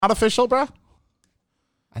Not official, bro?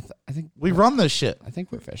 I think we run this shit. I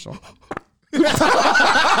think we're official.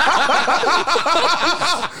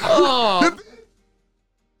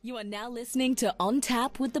 You are now listening to On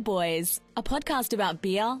Tap with the Boys, a podcast about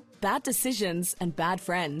beer, bad decisions, and bad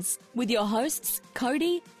friends, with your hosts,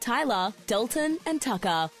 Cody, Tyler, Dalton, and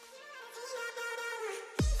Tucker.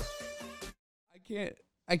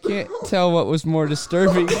 I can't tell what was more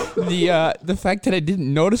disturbing, the fact that I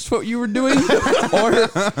didn't notice what you were doing,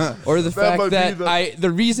 or the fact that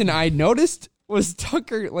the reason I noticed was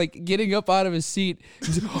Tucker like getting up out of his seat,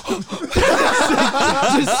 just so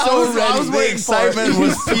ready. The excitement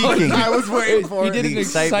was peaking. I was waiting for He did an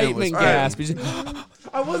excitement gasp. He's like,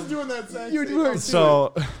 I was doing that same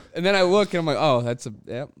so, and then I look and I'm like, oh, that's a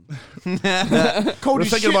yep. Cody's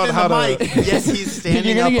thinking about how to. Yes, he's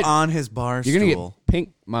standing up on his bar You're gonna stool. get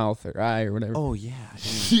pink mouth or eye or whatever. Oh yeah.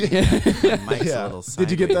 Mike's Yeah. a little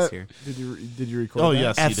Did you get sideways that? here. Did you record? Oh that?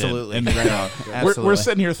 yes, Absolutely. He did. And Absolutely. we're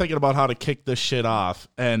sitting here thinking about how to kick this shit off,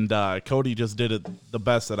 and Cody just did it the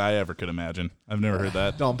best that I ever could imagine. I've never heard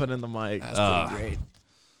that. Dumping in the mic. That's pretty great.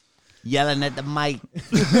 Yelling at the mic.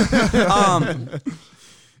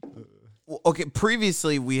 Okay,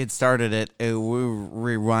 previously we had started it. We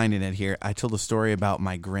were rewinding it here. I told a story about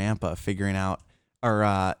my grandpa figuring out, or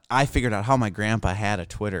I figured out how my grandpa had a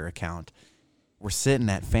Twitter account. We're sitting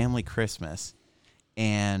at family Christmas,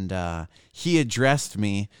 and he addressed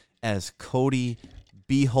me as Cody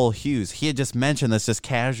Beehole Hughes. He had just mentioned this just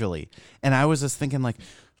casually, and I was just thinking like,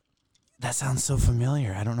 that sounds so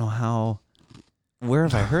familiar. I don't know where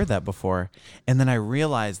have I heard that before? And then I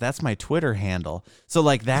realized that's my Twitter handle. So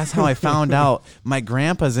like that's how I found out my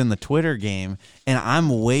grandpa's in the Twitter game, and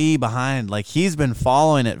I'm way behind. Like he's been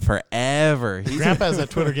following it forever. Grandpa has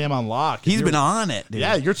that Twitter game on lock. He's been on it, dude.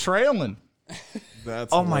 Yeah, you're trailing.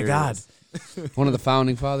 That's Oh my God. One of the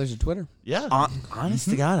founding fathers of Twitter. Yeah.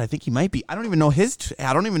 Honest to God, I think he might be. I don't even know his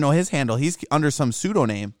handle. He's under some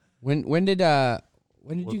pseudonym. When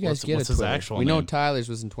did you guys get what's a his Twitter? actual We know name? Tyler's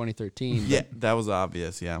was in 2013. Yeah, that was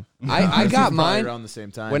obvious. Yeah. I got Probably mine around the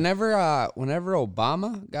same time. whenever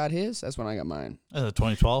Obama got his. That's when I got mine.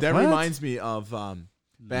 2012. That What? reminds me of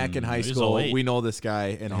back in high he was school. 08. We know this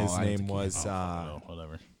guy, and his I name think was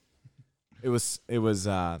whatever. it was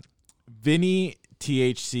Vinny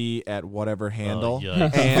THC at whatever handle.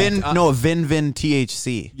 yikes. And, Vin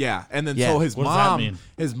THC. yeah, and then Yeah. so his What does that mom, mean?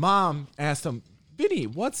 his mom asked him, Vinny,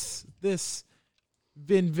 what's this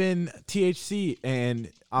Vin THC?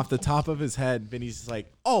 And off the top of his head, Vinny's just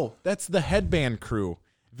like, oh, that's the headband crew.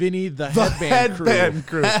 Vinny the headband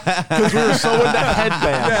crew. Because we were so into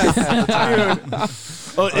headbands.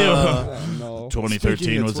 No. 2013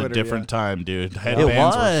 Speaking of was Twitter, a different yeah. time, dude.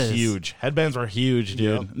 Headbands was. were huge. Headbands were huge,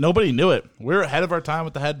 dude. Yep. Nobody knew it. We were ahead of our time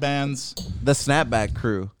with the headbands. The Snapback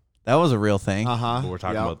Crew. That was a real thing. Uh-huh. But we're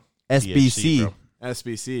talking Yep. about SBC. THC, bro.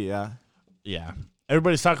 SBC, yeah. Yeah.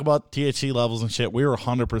 Everybody's talking about THC levels and shit. We were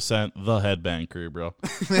 100% the headband crew, bro.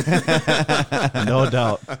 No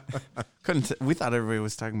doubt. We thought everybody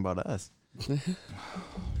was talking about us.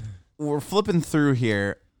 We're flipping through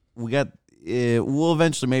here. We got. We'll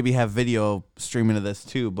eventually maybe have video streaming of this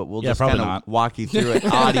too, but we'll Yeah, just probably kind of not. walk you through it.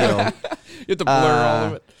 Audio. You have to blur all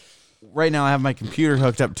of it. Right now, I have my computer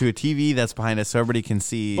hooked up to a TV that's behind us, so everybody can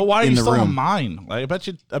see. But why are in you the still on room. mine? Like, I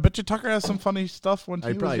bet you Tucker has some funny stuff when he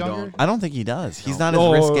was probably younger. don't. I don't think he does. He's not as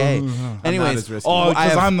Oh, risque. I'm not Anyways, as risque. Oh, I because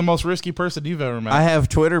have, I'm the most risky person you've ever met. I have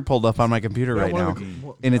Twitter pulled up on my computer right what now, are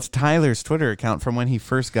we- and it's Tyler's Twitter account from when he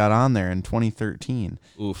first got on there in 2013.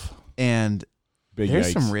 Oof. And Big there's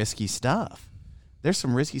yikes. some risky stuff. There's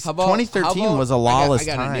some risky How stuff. about- 2013 how about- was a lawless I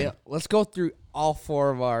got an time. idea. Let's go through all four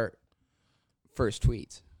of our first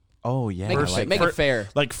tweets. Oh yeah, Make, I it, like make that. it fair.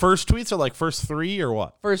 Like first tweets or like first three or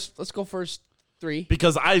what? Let's go first three.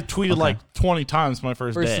 Because I tweeted like 20 times my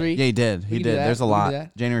first day. Three. Yeah, he did. He We can do did. that. There's a We can lot. do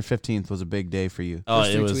that. January 15th was a big day for you. Oh,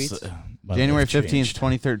 First it three was tweets? my January life 15th, changed.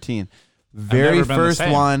 2013. never Very been the first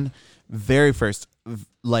same. one. Very first.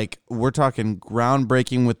 Like, we're talking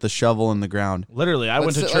groundbreaking with the shovel in the ground. Literally, I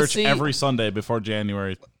went to Let's church see. every Sunday before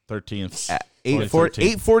January 13th. At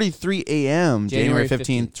 2013. 8:43 a.m. January January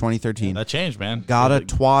 15th, 2013. That changed, man. Got a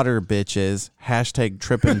twatter, bitches. Hashtag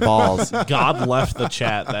tripping balls. God left the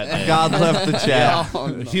chat that day. God left the chat. Oh,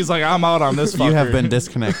 no. He's like, I'm out on this fucker. You have been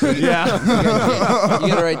disconnected. Yeah. You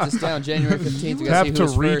gotta write this down. January 15th. We gotta have see to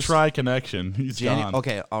who's first. retry connection. He's gone.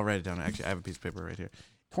 Okay, I'll write it down. Actually, I have a piece of paper right here.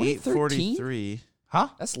 2013? 8:43. Huh?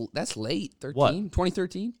 That's late. 13. What?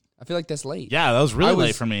 2013. I feel like that's late. Yeah, that was really I was-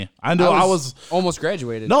 late for me. I know. I was almost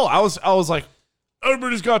graduated. no. I was like,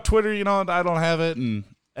 everybody's got Twitter. You know, and I don't have it.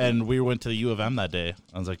 And we went to the U of M that day.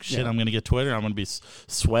 I was like, shit, Yeah. I'm gonna get Twitter. I'm gonna be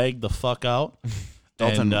swagged the fuck out.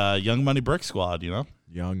 Dalton. And Young Money Brick Squad. You know.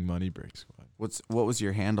 Young Money Break Squad. What was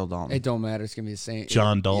your handle, Dalton? It don't matter. It's gonna be the same.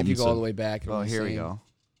 John If you go all Daltonson. the way back. it'll Oh, be the here we same. go.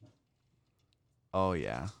 Oh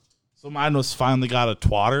yeah, So mine was finally got a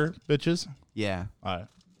twatter, bitches. yeah. All right.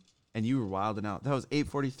 And you were wilding out. That was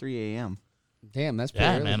 8:43 a.m. Damn, that's pretty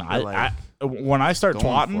Yeah, early. man. You're like When I start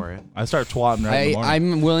going for it. twatting, I start twatting right in the morning.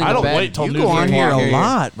 I'm willing. I to don't bet, wait till You noon go to on twat. here a Here.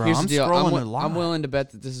 lot, bro. Here's I'm the deal. scrolling a lot. I'm willing to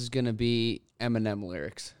bet that this is gonna be Eminem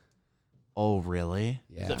lyrics. Oh really?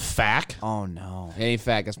 Is Yeah. it fact? Oh no. In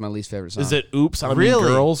fact, that's my least favorite song. Is it oops? I mean, Really?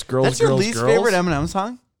 girls, That's your girls, least girls? favorite Eminem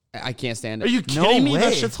song? I can't stand Are it. you kidding me? way.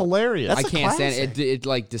 That shit's hilarious. I That's a can't stand it. classic. It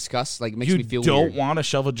like disgusts. Like makes You me feel don't weird. want to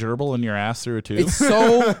shove a gerbil in your ass through a tube? It's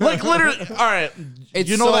so. like literally. All right. It's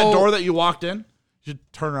you know that so- door that you walked in? You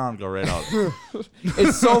should turn around and go right out.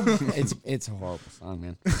 It's so. It's a horrible song,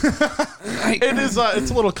 man. It is.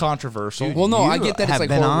 It's a little controversial. Well, no, I You get that it's have like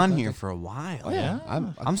been horrible on content. here for a while. Oh yeah,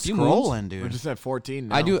 I'm a few months. scrolling, We're dude. just at 14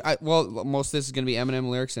 now. I do. Well, most of this is gonna be Eminem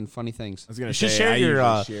lyrics and funny things. I was gonna You say should share I your,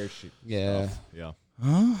 usually share shit. Yeah. Yeah.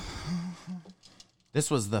 This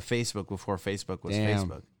was the Facebook before Facebook was Damn.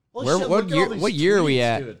 Facebook. What year are we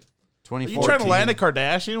at? Are you 2014. trying to land a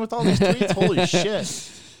Kardashian with all these tweets? Holy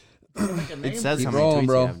shit! It says Keep how many rolling, tweets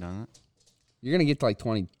bro. you have done it. You're gonna get to like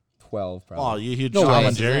 2012, probably. Oh, you a huge No Tom way.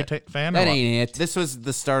 and Jerry fan? that or what? ain't it. This was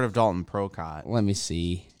the start of Dalton Procott. Let me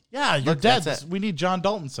see. Yeah, you're Look, dead. that's it. We need John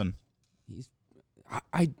Daltonson.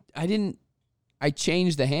 I didn't. I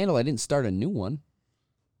changed the handle. I didn't start a new one.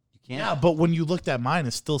 You can't. Yeah, but when you looked at mine,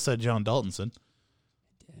 it still said John Daltonson.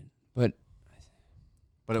 But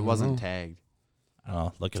But it wasn't tagged.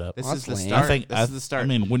 Oh, look it up. This Well, is the that's lame. start. I think this is the start. I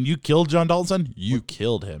mean, when you killed John Daltonson, you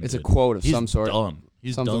killed him. it's a dude. quote of He's some sort. Done.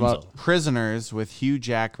 He's Something done. about- Prisoners with Hugh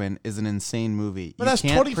Jackman is an insane movie. But you that's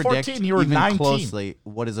can't 2014, predict you were even 19. closely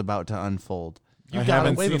what is about to unfold. You I got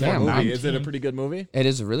haven't away seen with that it. movie. Is it a 19. pretty good movie? It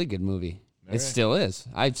is a really good movie. It still is.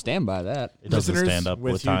 I stand by that. It doesn't Prisoners stand up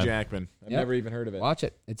with with Hugh time. Jackman. I've Yep. never even heard of it. Watch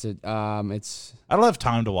it. It's a. It's. I don't have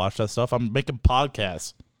time to watch that stuff. I'm making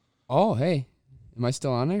podcasts. Oh, hey, am I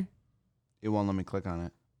still on there? It won't let me click on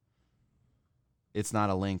it. It's not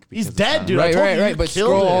a link. He's because it's dead, not- dude. I Right, told right, you, right. you But killed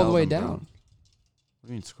scroll him. all the way What do down. you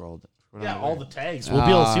mean scrolled? Yeah, all the tags. We'll be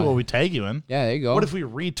able to see what we tag you in. Yeah, there you go. What if we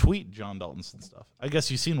retweet John Daltonson stuff? I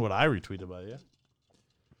guess you've seen what I retweeted about you.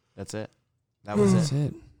 That's it. That was That's it.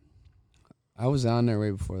 it. I was on there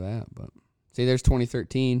way before that, but see, there's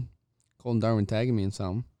 2013. Colton Darwin tagging me in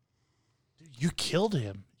something. You killed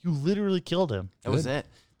him. You literally killed him. That was it.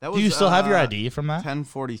 That was. Do you still have your ID from that?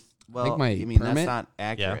 1040. Well, my I mean that's permit- not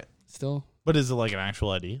accurate. Still, But is it like an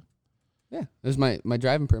actual ID? yeah. It was my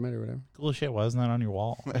driving permit or whatever. Cool as shit. Why isn't that on your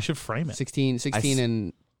wall? I should frame it. 16 s-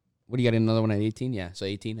 and what do you got? Another one at 18? Yeah, so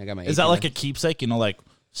 18. I got my. Is that 18 like then. a keepsake? You know, like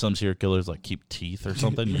some serial killers like keep teeth or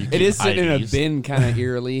something. You It keep is sitting in a IDs. bin, kind of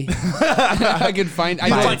eerily. I could find. I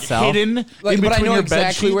It's know, like itself. hidden, like, in but I between know your bed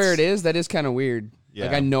exactly where it sheets. is. That is kind of weird.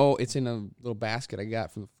 Like Yeah. I know it's in a little basket I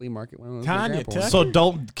got from the flea market when I was Tanya, my grandpa. So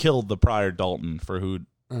don't kill the prior Dalton for who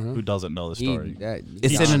doesn't know the story.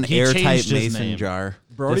 It's He- in an he airtight changed his mason name. jar.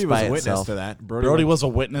 Brody just was by a witness itself. to that. Brody was a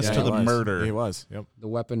witness Yeah, to he the was. murder. He was. Yep. the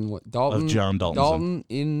weapon. Dalton Of John Daltonson. Dalton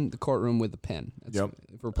in the courtroom with the pen. That's Yep.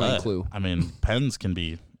 If we're playing Clue. I mean, pens can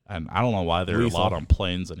be, and I don't know why they're Lethal. allowed on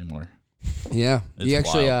planes anymore. Yeah, It's you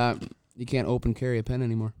actually wild. you can't open carry a pen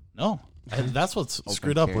anymore. No, and that's what's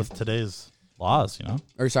screwed up carry. with today's laws. You know,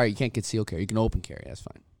 Or sorry, you can't conceal carry. You can open carry. That's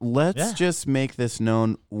fine. Let's Yeah. just make this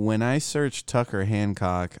known. When I search Tucker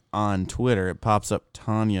Hancock on Twitter, it pops up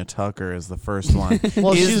Tanya Tucker as the first one.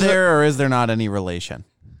 Well, she's is there or is there not any relation?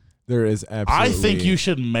 There is absolutely. I think you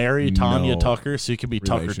should marry Tanya no Tucker so you can be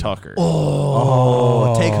Tucker relation. Tucker.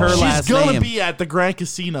 Oh, take her She's last gonna name. be at the Grand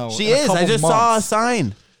Casino. She in a is. I couple just saw a months.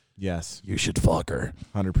 sign. Yes, You should fuck her.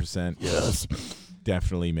 100%. Yes.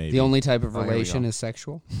 Definitely, maybe. The only type of Oh, here we relation go. is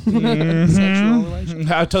sexual. Sexual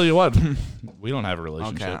relation. I tell you what, we don't have a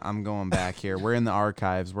relationship. Okay, I'm going back here. We're in the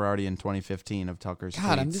archives. We're already in 2015 of Tucker's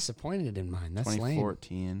God, I'm tweets. disappointed in mine. That's lame.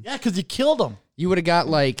 2014. Yeah, because you killed him. You would have got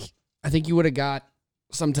like, I think you would have got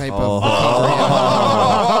some type Oh.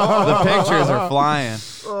 of. The pictures are flying.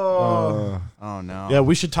 Oh no. Yeah,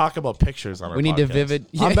 we should talk about pictures on our We need to podcast. vivid.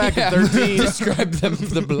 I'm back at 13. Describe them for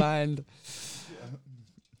the blind.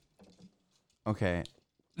 Okay.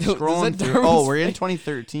 Does Scrolling that through. Darwin's Oh, we're in fake?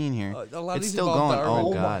 2013 here. A lot of It's these still about going. Darwin.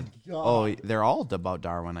 Oh god. Oh, they're all about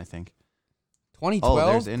Darwin, I think. 2012.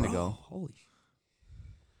 Oh, there's Indigo. Bro, holy.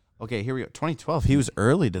 Okay, here we go. 2012. He was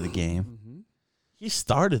early to the game. He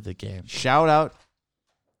started the game. Shout out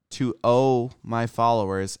to owe my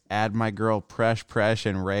followers, add my girl Presh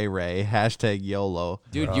and Ray Ray, #YOLO.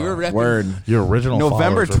 Dude, you were repping. Word. Your original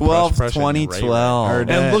November followers were 12th, Presh and Ray Ray. 2012. Heard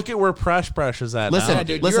And that. look at where Presh is at Listen, now. Yeah,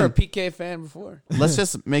 dude, Listen. you were a PK fan before. Let's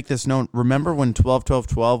just make this known. Remember when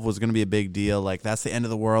 12-12-12 was going to be a big deal? Like, that's the end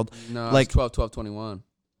of the world? No, Like- it's 12-12-21.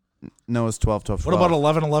 No, it's 12-12-12. What about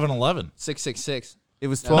 11-11-11? 666. It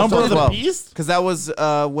was Number of the 12-12-12. beast? Because that was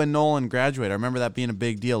when Nolan graduated. I remember that being a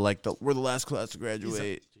big deal. Like, we're the last class to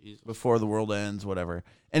graduate before the world ends, whatever.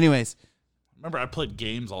 Anyways, Remember, I played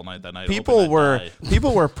games all night that night. people hoping I'd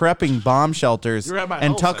were die. prepping bomb shelters, You were at my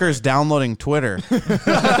and house, I Tucker's think. downloading Twitter. Let's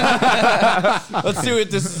see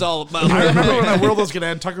what this is all about. I remember when the world was going to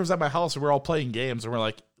end, Tucker was at my house, and we were all playing games, and we're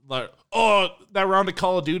like, oh, that round of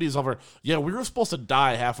Call of Duty is over. Yeah, we were supposed to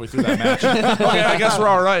die halfway through that match. Okay, I guess we're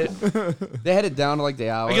all right. They had it down to like the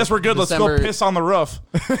hour. I guess we're good. Let's go piss on the roof.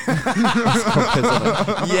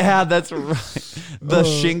 Yeah, that's right. The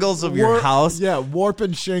shingles of your house. Yeah,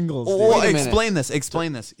 warping shingles. dude. Well, Wait a minute.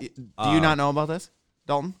 explain this. Do you not know about this,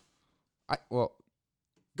 Dalton? Well,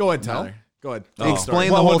 Go ahead, Tyler. Go ahead.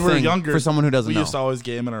 Explain Well, the whole when we were thing younger, for someone who doesn't we know. used to always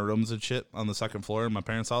game in our rooms and shit on the second floor in my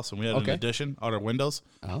parents' house, and we had an addition out our windows.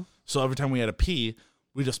 Oh. So every time we had to pee,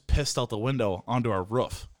 we just pissed out the window onto our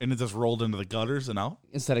roof, and it just rolled into the gutters and out.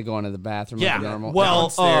 instead of going to the bathroom Yeah, like normal. well,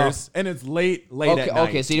 Downstairs, and it's late okay, at night.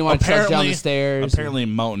 okay, so you didn't want to trudge down the stairs. Apparently,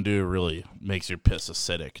 Mountain Dew really makes your piss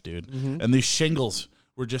acidic, dude. And these shingles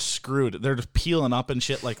were just screwed. They're just peeling up and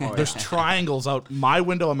shit. Like there's triangles out my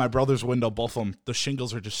window and my brother's window. Both of them, the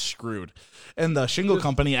shingles are just screwed. And the shingle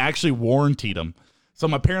company actually warrantied them. So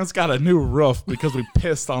my parents got a new roof because we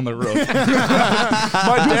pissed on the roof.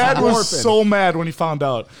 My dad was so mad when he found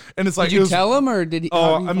out. And it's like, Did you tell him or did he?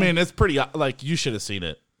 oh, how did I you mean, it's pretty, like, you should have seen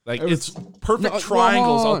it. Like, it's perfect No, well,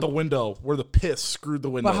 triangles hold out the on. window where the piss screwed the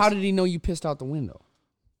windows. But how did he know you pissed out the window?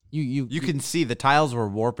 You You can see the tiles were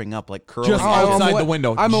warping up, like curling. Just Oh, outside I'm the aware-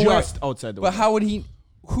 window. I'm aware. Just outside the But window. how would he?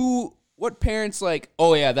 What parents like?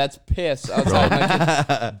 Oh yeah, that's piss outside my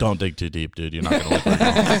kid. Don't dig too deep, dude. You're not going to look like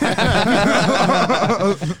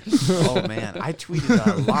Oh man, I tweeted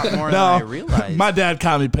a lot more than I realized. My dad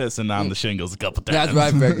caught me pissing on the shingles a couple times. That's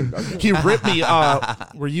what I figured. Okay. He ripped me.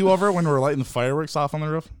 Were you over when we were lighting the fireworks off on the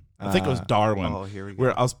roof? I think it was Darwin. oh, here we go.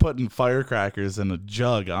 Where I was putting firecrackers in a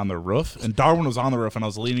jug on the roof, and Darwin was on the roof, and I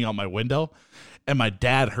was leaning out my window, and my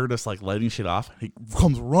dad heard us like lighting shit off. He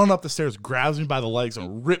comes running up the stairs, grabs me by the legs,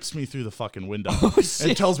 and rips me through the fucking window,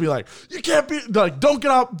 and tells me like, "You can't be like, don't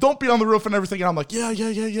get up, don't be on the roof and everything." And I'm like,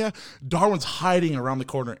 "Yeah." Darwin's hiding around the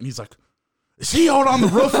corner, and he's like, "Is he out on the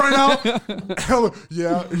roof right now?" And I'm like,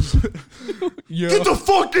 yeah. Get the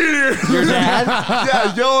fuck in here. Your dad?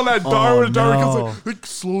 Yeah, yelling at Darwin. And Darwin no. comes like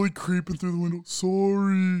slowly creeping through the window.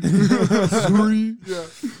 Sorry. Sorry. Yeah.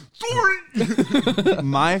 Sorry.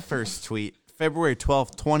 My first tweet, February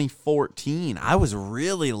 12th, 2014. I was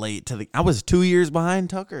really late to I was 2 years behind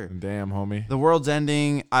Tucker. Damn, homie. The world's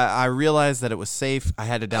ending. I realized that it was safe. I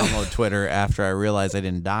had to download Twitter after I realized I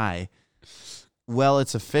didn't die. Well,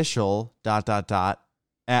 it's official, ...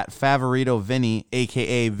 at Favorito Vinny,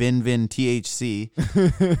 a.k.a. VinTHC,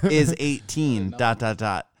 is 18, ...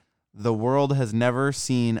 The world has never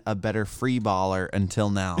seen a better free baller until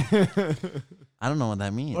now. I don't know what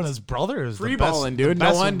that means. Well, his brother is Free the best, balling, dude. the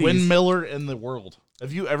best No undies. windmiller in the world.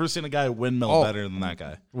 Have you ever seen a guy windmill better than that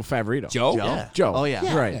guy? Well, Favorito. Joe? Yeah. Joe. Oh,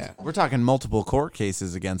 yeah. Right. Yeah. We're talking multiple court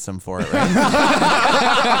cases against him for it, right?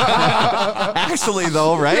 Actually,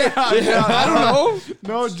 though, right? I don't know.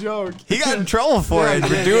 No joke. He got in trouble for it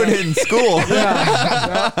for doing it in school.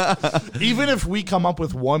 Even if we come up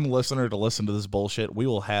with one listener to listen to this bullshit, we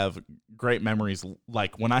will have great memories.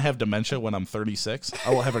 Like when I have dementia when I'm 36, I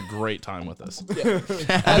will have a great time with this. I'll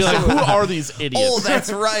be like, who are these idiots? Oh,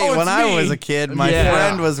 that's right. Oh, when it's I me. was a kid, my Yeah.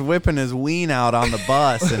 friend was whipping his ween out on the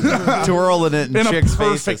bus and twirling it in in chicks'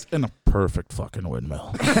 faces. in a perfect fucking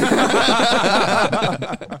windmill.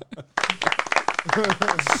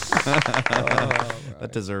 That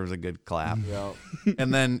deserves a good clap.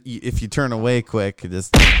 And then if you turn away quick, it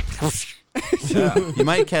just you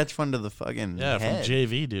might catch one to the fucking Yeah, head. from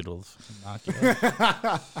JV, dude, will knock you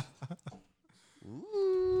out.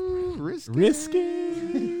 Ooh, risky.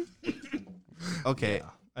 Risky. Okay.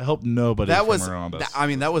 I hope nobody That from was, around us. I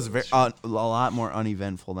mean, that was a lot more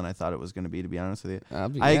uneventful than I thought it was going to be. To be honest with you, I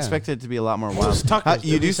yeah. expected it to be a lot more What wild. was Tucker's?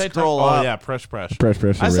 You Did do say scroll Tucker? up. Oh yeah, press. Press.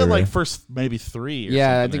 I said like first maybe 3. Or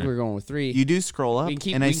Yeah, I something think there. we're going with 3. You do scroll up, we can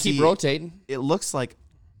keep, and we I can see keep rotating. it looks like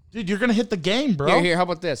Dude, you're gonna hit the game, bro. Here. How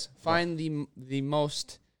about this? Find the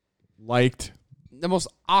most Liked.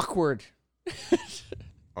 awkward.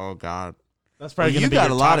 oh god, That's probably Well, going to you be got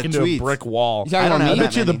you're a lot of talking to a tweets. brick wall. You talking I don't about know me? I that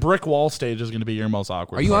bet you the many. brick wall stage is going to be your most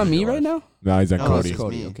awkward. Are you part on of me your right life. now? No, he's on No, Cody. it's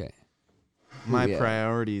Cody. me. Okay. My Yeah.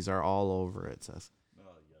 priorities are all over, it says.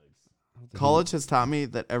 College has taught me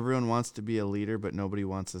that everyone wants to be a leader, but nobody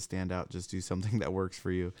wants to stand out. Just do something that works for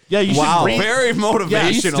you. Yeah, you Wow, should read. very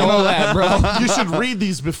motivational. Stole that, bro. You should read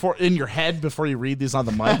these before in your head before you read these on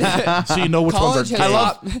the mic, so you know which College ones are. has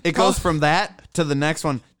gay. taught- It goes from that to the next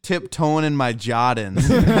one, tiptoeing in my Jordans.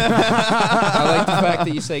 I like the fact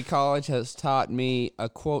that you say college has taught me a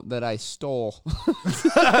quote that I stole.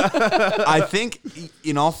 I think,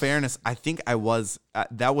 in all fairness, I think I was,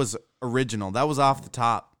 that was original. That was off the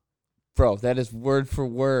top. Bro, that is word for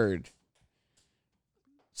word.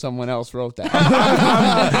 Someone else wrote that.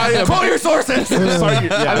 Call your sources. Cite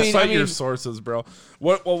your, yeah, I mean- cite your sources, bro.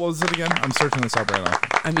 What was it again? I'm searching this up right now.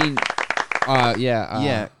 I mean,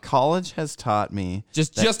 Yeah, college has taught me.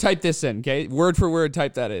 Just type this in, okay? Word for word,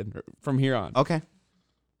 type that in from here on. Okay.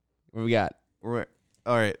 What we got? All right,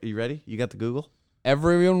 are you ready? You got the Google?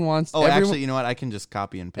 Everyone wants. Oh, everyone, actually, you know what? I can just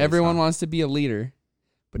copy and paste. everyone huh? wants to be a leader,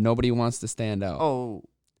 but nobody wants to stand out. Oh,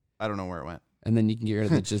 I don't know where it went. And then you can get rid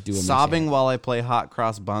of it. Just do a Sobbing while I play hot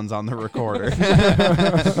cross buns on the recorder.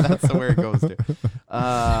 That's where it goes to.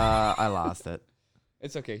 I lost it.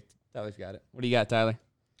 It's okay. Tyler's got it. What do you got, Tyler?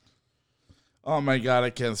 Oh my god,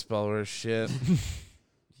 I can't spell her shit.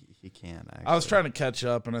 He can't. Actually. I was trying to catch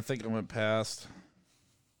up, and I think I went past.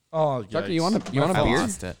 Oh, Tucker, yikes. you want a I beer?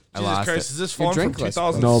 lost it. I Jesus lost Christ, it. is this Your phone from drink list.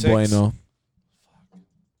 2006? No bueno.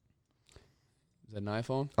 Is that an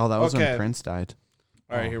iPhone? Oh, that was Okay. when Prince died.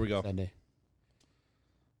 All right, here we go. That day.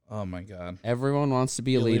 Oh my god. Everyone wants to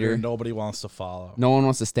be a Be leader. Nobody wants to follow. No one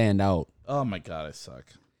wants to stand out. Oh my god, I suck.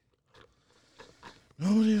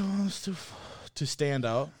 Nobody wants to stand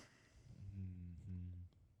out.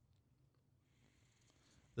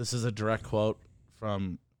 This is a direct quote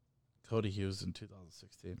from Cody Hughes in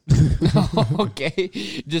 2016. Okay.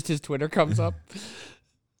 Just his Twitter comes up.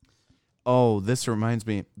 Oh, this reminds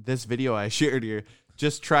me. This video I shared here.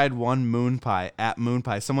 Just tried one moon pie at moon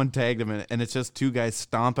pie. Someone tagged him in it, and it's just two guys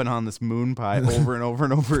stomping on this moon pie over and over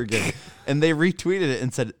and over again. And they retweeted it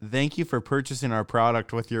and said, "Thank you for purchasing our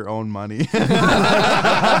product with your own money."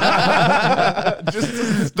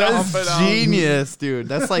 That's genius, dude.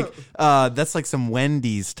 That's like some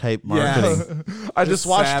Wendy's type marketing. I just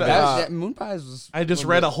watched. savage. That Moon Pies was. I just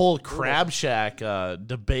read a whole Crab Shack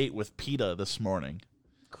debate with PETA this morning.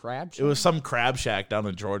 Crab. It was some Crab Shack down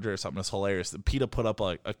in Georgia or something. It's hilarious. PETA put up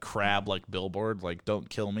like a crab like billboard, like "Don't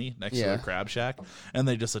kill me" next to Yeah. the Crab Shack, and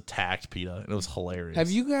they just attacked PETA. And it was hilarious. Have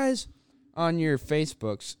you guys on your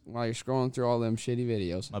Facebooks while you're scrolling through all them shitty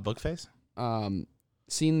videos? my book face?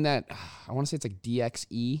 Seen that? I want to say it's like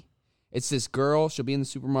DXE. It's this girl. She'll be in the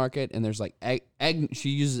supermarket and there's like egg. She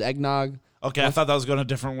uses eggnog. Okay, I thought that was going a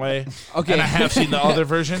different way. Okay. And I have seen the other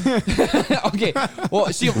version. Okay.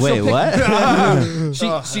 Well, she'll Wait, pick-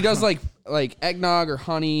 what? She does like eggnog or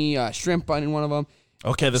honey, shrimp in one of them.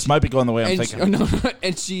 Okay, this might be going the way I'm And thinking.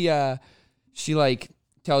 and she like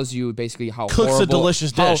tells you basically how Cooks a horrible,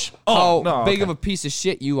 delicious dish. How Oh, no, big okay. of a piece of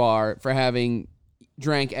shit you are for having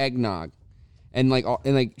drank eggnog, and like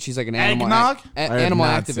she's like an animal Eggnog? I have animal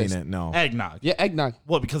not activist. seen it. No. Eggnog. Yeah, eggnog.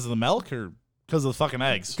 What, because of the milk or because of the fucking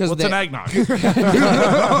eggs? 'Cause What's they- an eggnog?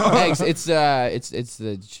 Eggs. It's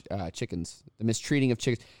the chickens. The mistreating of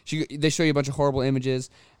chickens. They show you a bunch of horrible images,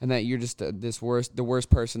 and that you're just the worst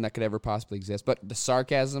person that could ever possibly exist. But the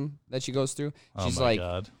sarcasm that she goes through, she's oh my like,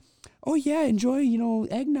 God. "Oh yeah, enjoy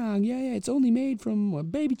eggnog. Yeah, it's only made from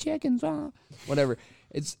baby chickens. Whatever."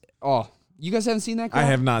 It's you guys haven't seen that? Girl? I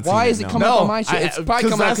have not Why seen is it, it no. coming up on my shit? It's probably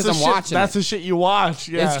coming up because I'm watching That's it. the shit you watch.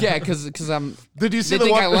 Yeah. Because I'm. Did you see They the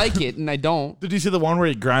think one? I like it and I don't. Did you see the one where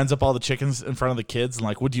he grinds up all the chickens in front of the kids and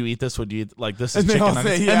like, would you eat this? Would you eat like this is And they chicken? all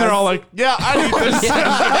say And yes. they're all like, yeah, I'd eat this.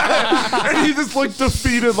 And he just looked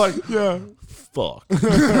defeated, like, yeah, fuck.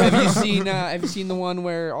 Have you seen the one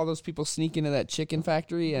where all those people sneak into that chicken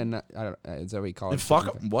factory and I don't is that what you call it? And fuck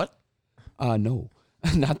Chicken what? factory? No,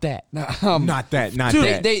 not that. Not that. Not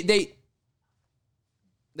Dude, that. they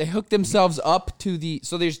hook themselves up to the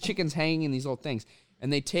so there's chickens hanging in these little things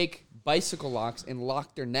and they take bicycle locks and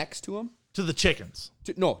lock their necks to them. To the chickens.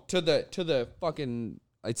 To the fucking.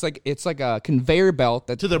 It's like a conveyor belt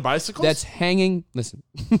To their bicycles? that's hanging. Listen,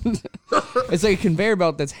 it's like a conveyor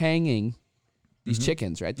belt that's hanging these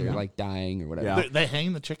chickens, right? They're like dying or whatever. Yeah. They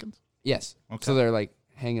hang the chickens? Yes. Okay. So they're like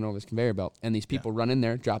hanging over this conveyor belt, and these people run in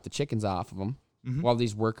there, drop the chickens off of them, while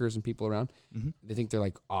these workers and people around. They think they're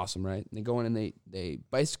like awesome, right? And they go in and they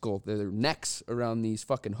bicycle their necks around these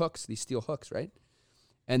fucking hooks, these steel hooks, right?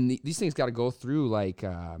 And these things got to go through like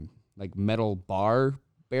metal bar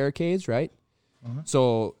barricades, right?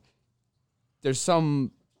 So there's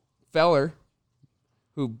some feller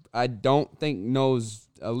who I don't think knows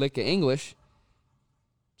a lick of English.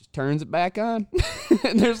 Just turns it back on,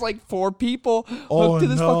 and there's like 4 people hooked to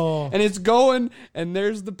this fuck, and it's going, and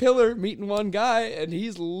there's the pillar meeting one guy, and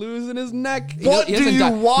he's losing his neck. What do you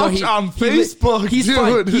watch on Facebook, he's dude?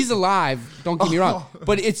 Fine. He's alive. Don't get me wrong,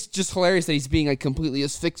 but it's just hilarious that he's being like completely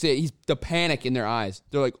asphyxiated. He's the panic in their eyes.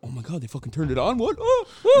 They're like, "Oh my god, they fucking turned it on! What?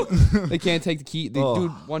 They can't take the key.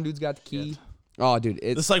 One dude's got the key. Oh, dude,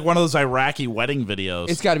 It's like one of those Iraqi wedding videos.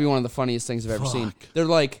 It's got to be one of the funniest things I've ever seen. They're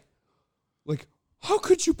like, how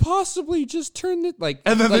could you possibly just turn it like?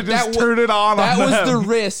 And then like they just turn it on. That on was them. the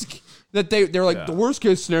risk that they're like the worst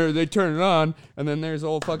case scenario. They turn it on, and then there's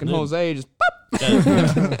old fucking Jose just pop.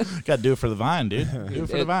 Got to do it for the vine, dude. Do it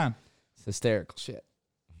for the vine. It's hysterical shit.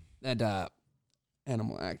 That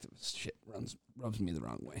animal activist shit rubs me the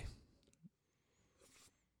wrong way.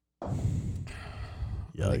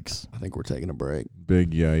 Yikes. I think we're taking a break.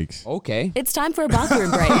 Big yikes. Okay. It's time for a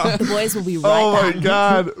bathroom break. The boys will be right back. Oh, my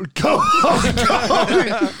God.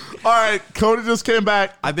 Cody. All right. Cody just came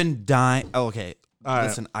back. I've been dying. Oh, okay. All right.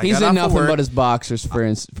 Listen, I He's got in off of nothing work. but his boxers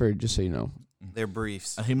for just so you know. They're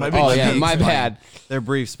briefs. He might be. Oh yeah, my bad. They're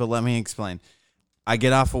briefs, but let me explain. I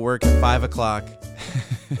get off of work at 5 o'clock.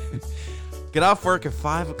 Get off work at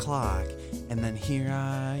 5 o'clock, and then here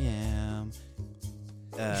I am.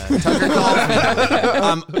 Tucker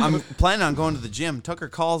calls me. I'm planning on going to the gym. Tucker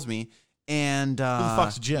calls me, and Who the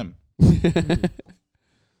fuck's Jim?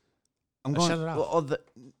 I'm going. Shut it off.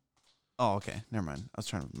 Oh, okay. Never mind. I was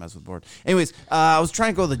trying to mess with the board. Anyways, I was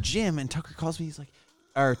trying to go to the gym, and Tucker calls me. He's like,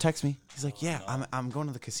 or texts me. He's like, "Yeah, I'm going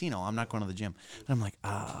to the casino. I'm not going to the gym." And I'm like,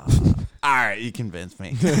 all right, you convinced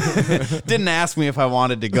me. Didn't ask me if I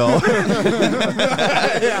wanted to go. And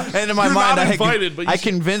in my You're mind, not invited, but you I should-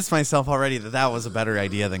 convinced myself already that was a better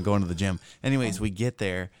idea than going to the gym. Anyways, we get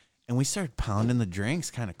there. And we started pounding the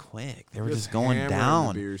drinks kind of quick. They were just going hammering the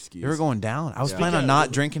down. beer skis. They were going down. I was Yeah. planning on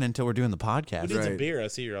not drinking until we're doing the Who podcast. needs a Right. beer? I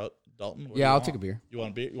see you're out, Dalton. What do Yeah, you I'll want? take a beer. You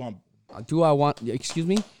want beer? You want? Do I want? Excuse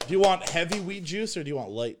me. Do you want heavy wheat juice or do you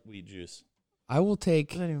want light wheat juice? I will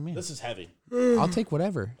take. What does that even mean? This is heavy. I'll take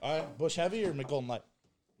whatever. All right, Bush heavy or McGolden light?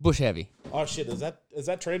 Bush heavy. Oh shit, is that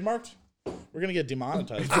trademarked? We're gonna get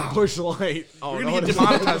demonetized. Bush Light. Oh, We're no, gonna get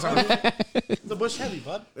demonetized. It's a Bush heavy,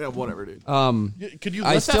 bud. yeah, whatever, dude. Could you?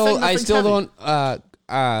 I lift that thing? That I thing's still heavy.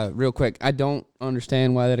 don't. Real quick, I don't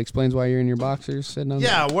understand why that explains why you're in your boxers sitting on.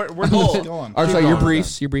 Yeah, where's this going? Or sorry, Keep your going.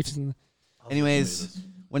 briefs. Your briefs. Anyways,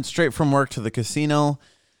 went straight from work to the casino.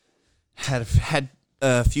 Had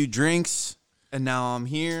a few drinks, and now I'm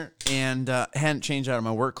here. And hadn't changed out of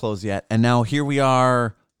my work clothes yet. And now here we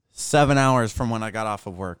are, 7 hours from when I got off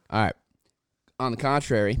of work. All right. On the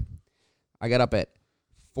contrary, I got up at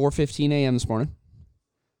 4:15 a.m. this morning.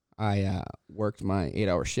 I worked my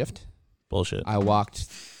 8-hour shift. Bullshit. I walked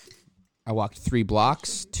 3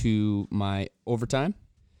 blocks to my overtime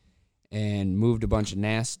and moved a bunch of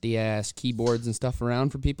nasty ass keyboards and stuff around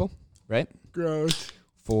for people, right? Gross.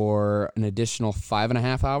 For an additional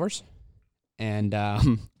 5.5 hours. And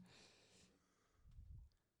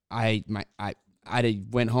I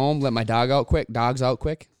went home, let my dogs out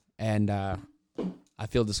quick, and I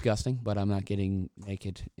feel disgusting, but I'm not getting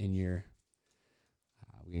naked in your.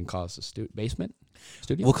 We can call this a basement.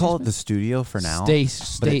 Studio. We'll call it the studio for now. Stay.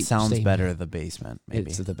 but it sounds better, the basement, maybe.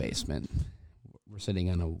 It's the basement. We're sitting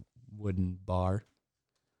on a wooden bar.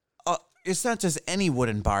 It's not just any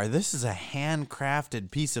wooden bar. This is a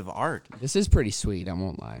handcrafted piece of art. This is pretty sweet. I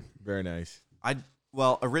won't lie. Very nice.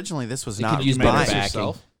 Originally this was They not could use You made better this backing.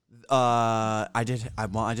 yourself? I did. I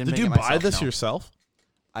didn't. Did make you it buy myself, this no. yourself?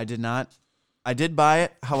 I did not. I did buy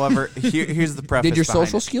it. However, here's the preface. Did your behind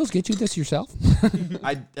social it. skills get you this yourself?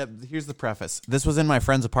 Here's the preface. This was in my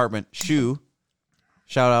friend's apartment. Shout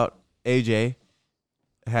out AJ.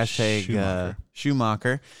 Hashtag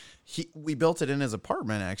Schumacher. We built it in his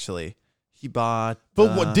apartment. Actually, he bought.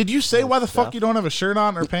 But what did you say? Why the fuck you don't have a shirt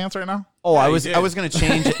on or pants right now? Oh, Yeah, I you was did. I was gonna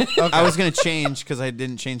change it. I was gonna change because I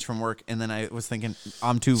didn't change from work, and then I was thinking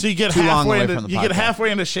I'm too. So you get too long halfway away into from the you get podcast.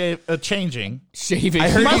 halfway into changing. Shaving. I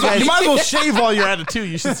heard You might, you guys. you might as well shave while you're at it too.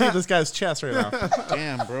 You should see this guy's chest right now,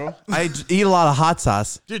 Damn, bro. I eat a lot of hot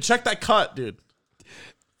sauce. dude. Check that cut, dude.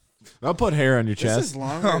 I'll put hair on your chest.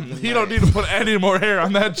 longer. You don't need to put any more hair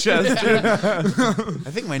on that chest, dude. I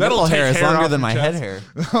think my That'll nipple hair take is hair longer off than your my head chest. hair.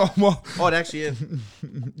 Oh, well, Oh, it actually is.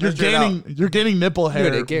 you're gaining nipple hair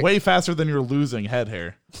Dude, it way faster than you're losing head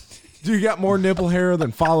hair. Dude, you got more nipple hair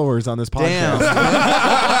than followers on this podcast.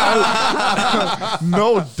 Damn.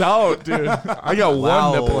 No doubt, dude. I got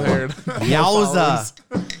Wow. one nipple hair. Yowza.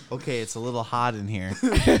 Okay, it's a little hot in here.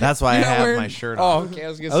 That's why I have my shirt Oh, on. okay. I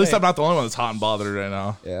was gonna At least say. I'm not the only one that's hot and bothered right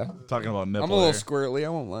now. Yeah. Talking about nipple. I'm a little hair. squirrely. I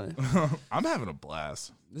won't lie. I'm having a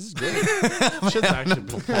blast. This is good. Shit's actually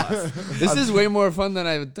been a blast. This is way more fun than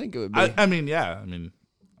I would think it would be. I mean, yeah. I mean,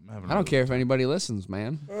 I'm having. I don't care if anybody listens,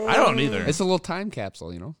 man. I don't either. It's a little time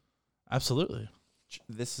capsule, you know. Absolutely.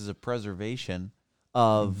 This is a preservation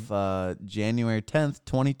of January 10th,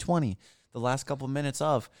 2020. The last couple minutes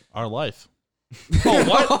of. Our life. Oh,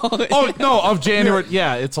 what? Oh, no, of January.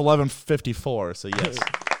 Yeah, it's 11:54, so yes.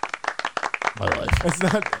 My life.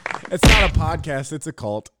 It's not a podcast. It's a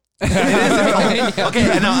cult. Okay,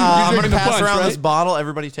 now I'm going to drinking the pass punch, around right? this bottle.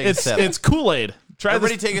 Everybody take a sip. It's Kool-Aid.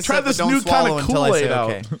 Everybody take a try sip, this but don't new kind swallow of until I say Kool-Aid out.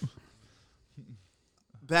 okay.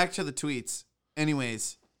 Back to the tweets.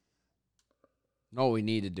 Anyways, know what we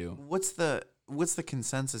need to do. what's the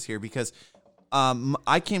consensus here? Because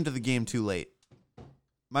I came to the game too late.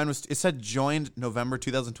 Mine was it said joined November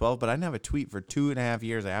 2012, but I didn't have a tweet for 2.5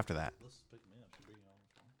 years after that.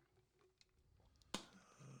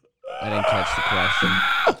 I didn't catch the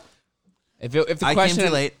question. If the I question came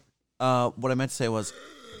too late. What I meant to say was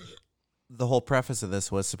the whole preface of this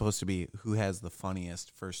was supposed to be who has the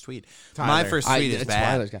funniest first tweet. Tyler. My first tweet is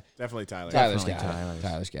bad. Tyler's got, Definitely Tyler. Tyler's Definitely got Tyler's. it.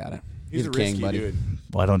 Tyler's got it. He's a a king, risky buddy. dude.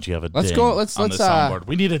 Why don't you have a Let's ding go- let's- on let's, the soundboard?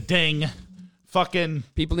 We need a ding. Fucking.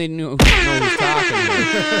 People need to know who's talking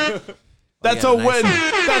here. That's yeah, a nice win.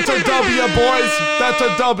 one. That's a W, boys. That's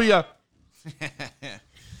a W.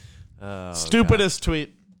 Oh, Stupidest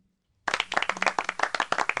tweet.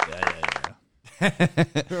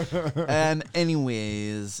 And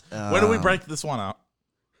anyways, Where do we break this one out?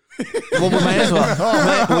 Well, we might as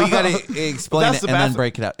well. We got to explain That's it the and then best-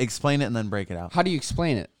 break it out. Explain it and then break it out. How do you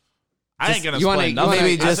explain it? I ain't gonna you wanna- explain you nothing. wanna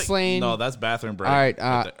I think- explain- No, that's bathroom break. All right,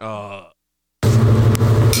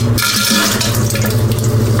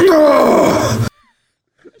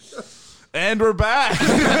 And we're back.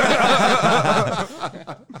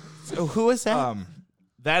 So who is that?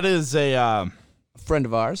 That is a friend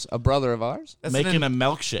of ours, a brother of ours. That's making a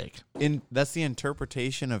milkshake. that's the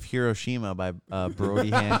interpretation of Hiroshima by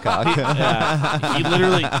Brody Hancock. Yeah, he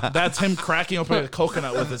literally. That's him cracking open a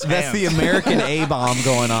coconut with his That's hands. the American A bomb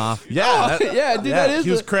going off. Yeah, that- Yeah, dude, that is.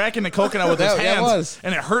 He was the- cracking a coconut with his That hands, was.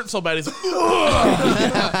 and it hurt so bad. He's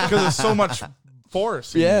because there's so much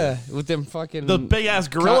force. yeah, with them fucking the big ass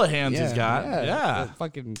gorilla hands he's got. Yeah, Yeah, that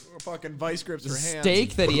fucking Fucking vice grips for hands.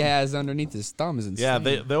 steak that he has underneath his thumb is insane.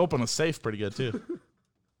 yeah. They open a safe pretty good too.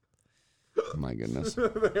 Oh my goodness.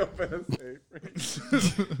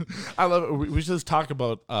 I love it. We should just talk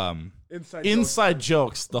about Inside inside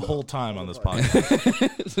jokes the whole time on this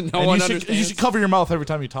podcast. So no And one you understands. should cover your mouth every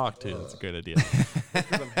time you talk too. That's a great idea.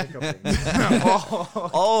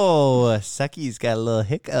 Oh, Sucky's got a little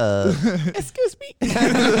hiccup. Excuse me.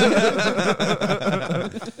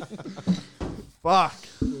 Fuck.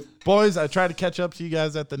 Boys, I tried to catch up to you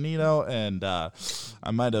guys at the Nino, and I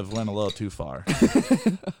might have went a little too far.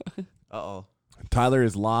 Uh-oh. Tyler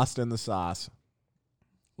is lost in the sauce.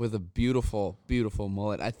 With a beautiful, beautiful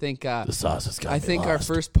mullet. I think. sauce has got I think our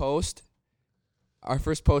first post. Our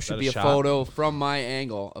first post should That be a a shot? photo from my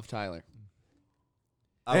angle of Tyler.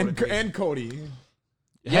 And Cody.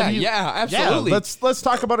 Yeah, absolutely. Yeah, let's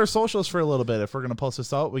talk about our socials for a little bit. If we're gonna post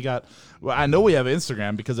this out, we got. Well, I know we have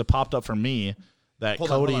Instagram because it popped up for me that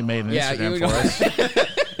Cody made an Instagram for us.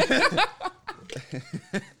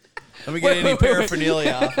 Let me get any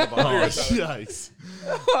paraphernalia off the bar. Oh, yikes.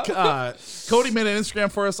 Cody made an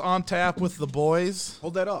Instagram for us on tap with the boys.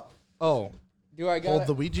 Hold that up. Oh, Do I hold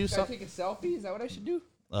the weed juice Should I up. take a selfie? Is that what I should do?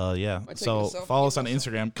 Yeah. take So a selfie? follow us on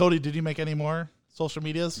Instagram. Cody, did you make any more social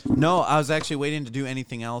medias? No, I was actually waiting to do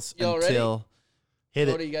anything else You all ready? until. Hit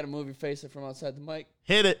Cody, it. you got to move your face from outside the mic.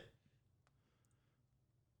 Hit it.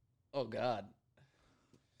 Oh God.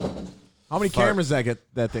 How many cameras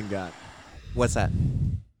that thing got? What's that?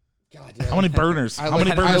 God. How many burners? How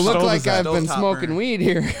many I burners? look stove like is that? I've been Stovetop smoking burner. weed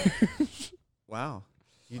here. Wow.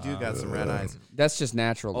 You do got some red eyes. That's just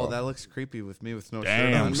natural. Oh, bro. that looks creepy with me with no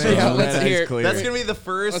Damn, shirt on. son. Yeah, Red let's eyes hear. clear. That's going to be the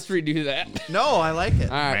Let's first. redo that. No, I like it.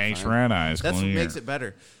 All right. Thanks, fine. red eyes. That's what clear. makes it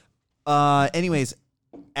better. Anyways,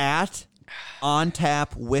 at On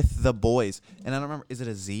Tap with the boys. And I don't remember, is it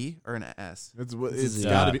a Z or an S? It's is-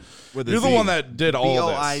 got to be. With a You're the Z. one that did all this.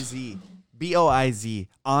 B-O-I-Z. B-O-I-Z.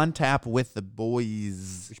 On Tap with the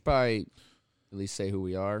boys. We should probably at least say who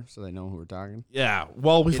we are so they know who we're talking. Yeah.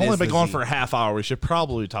 Well, we've It only is been the going Z. for a half hour. We should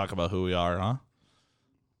probably talk about who we are, huh?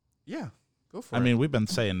 Yeah, go for I it. mean, we've been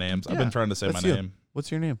saying names. I've Yeah. been trying to say What's my you? name. What's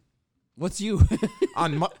your name? What's you?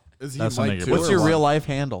 Is he That's Mike something 2 you're What's or your one? real life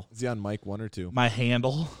handle? Is he on Mike 1 or 2? My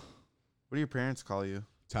handle. What do your parents call you?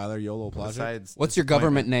 Tyler YOLO Plaza. Besides What's your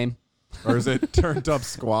government name? Or is it turned up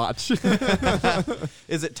squatch?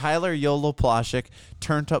 Is it Tyler YOLO Ploshik,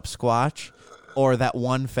 turned up squatch, or that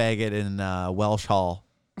one faggot in Welsh Hall?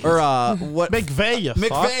 Or what? McVeigh, you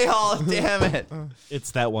fuck. McVeigh Hall, damn it.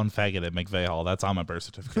 It's that one faggot at McVeigh Hall. That's on my birth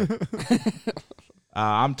certificate.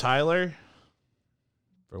 I'm Tyler,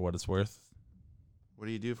 for what it's worth. What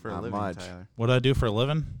do you do for a Not living, much. Tyler? What do I do for a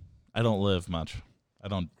living? I don't live much. I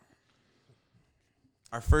don't.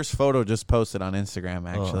 Our first photo just posted on Instagram,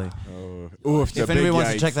 actually. Oof, If anybody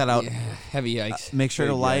wants to check that out, Yeah, heavy yikes. make sure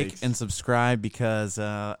to Big like yikes. and subscribe because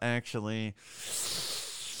actually,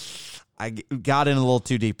 I got in a little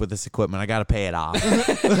too deep with this equipment. I got to pay it off.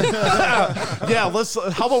 Yeah, let's.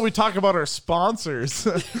 How about we talk about our sponsors?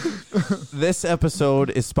 This episode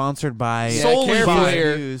is sponsored by Solely careful by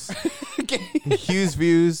here. Hughes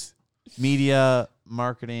Views Media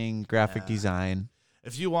Marketing Graphic Design.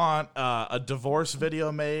 If you want a divorce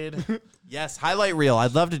video made, Yes, highlight reel.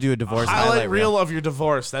 I'd love to do a divorce highlight reel of your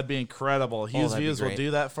divorce. That'd be incredible. Hughes that'd be Views will great.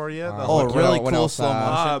 do that for you. They'll Oh, hook you really up. what cool else, slow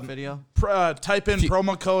motion um, video. Type in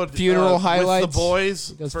promo code funeral highlights. with the boys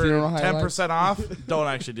Does for funeral 10% off. Don't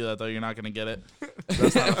actually do that though. You're not going to get it.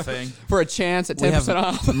 That's not a thing. For a chance at We have 10%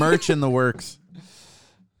 off. merch in the works.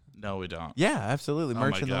 No, we don't. Yeah, absolutely. Oh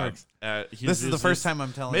Merch my in the God. works. Hughes This is the Views first needs- time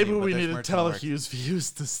I'm telling Maybe you. but we there's need to merch in the tell works. Hughes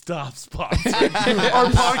Views to stop sponsoring our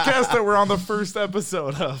podcast that we're on the first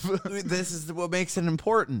episode of. This is what makes it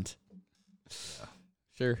important.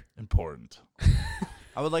 Sure. Important.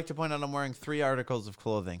 I would like to point out I'm wearing 3 articles of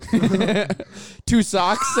clothing. 2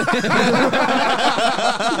 socks. 2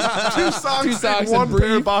 socks, Two socks and and 1 pair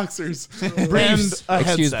brief. of boxers. Briefs. And a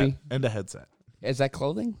Excuse headset. me. And a headset. Is that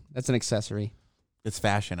clothing? That's an accessory. It's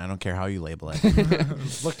fashion. I don't care how you label it.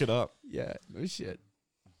 Look it up. Yeah. No shit.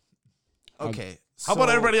 Okay. How about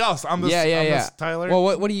everybody else? I'm this, Yeah, I'm this Tyler. Well,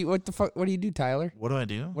 what do you do, Tyler? What do I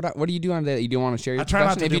do? What do you do on that? You don't want to share your I try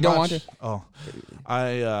not profession to if do you don't much. want to. Oh,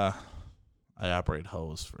 I operate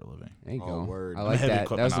hose for a living. There you Oh, go. word. I I'm a like heavy that. That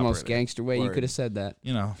equipment was the most operator. gangster way you Word. could have said that.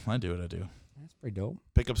 You know, I do what I do. That's pretty dope.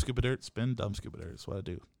 Pick up scuba dirt, spin, dump scuba dirt. That's what I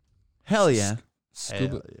do. Hell yeah.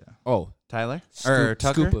 Scoop. Hell yeah. Oh, Tyler? Or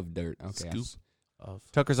Tucker? scoop of dirt. Okay. Scoop of.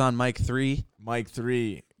 Tucker's on mic 3. Mike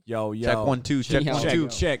 3. Yo. Check 1, 2. Check Yo. 1, Check,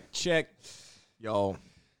 2. check. Yo,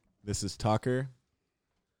 this is Tucker.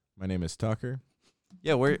 My name is Tucker.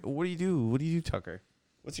 Yeah, what do you do? What do you do, Tucker?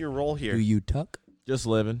 What's your role here? Do you tuck? Just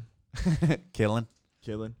living. Killing.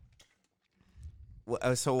 Killing.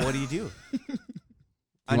 So what do you do?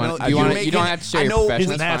 You don't have to share your profession. He's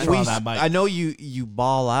That's natural fine. on that mic. I know you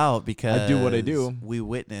ball out because I do what I do. We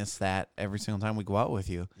witness that every single time we go out with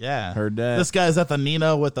you. Yeah. Heard that. This guy's at the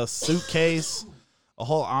Nina with a suitcase, a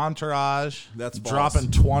whole entourage. That's false. dropping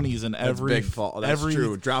 20s in That's every big fault. That's every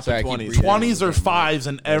true. Dropping Sorry, I keep 20s. reading. 20s or 5s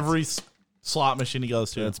in every slot machine he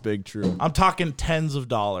goes to. That's big true. I'm talking tens of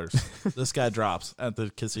dollars. This guy drops at the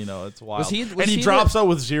casino. It's wild. Was and he he drops out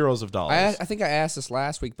with zeros of dollars. I think I asked this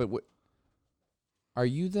last week, but are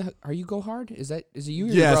you go hard? Is it you or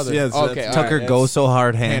your Yes, brother? yes, Okay. that's- all Tucker right. Go So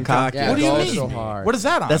Hard Hancock. Yeah, What do you go mean? so hard. What is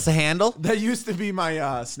that on? That's the handle? That used to be my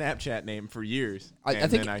Snapchat name for years. I And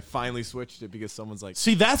think- then I finally switched it because someone's like,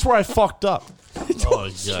 See, that's where I fucked up. Oh,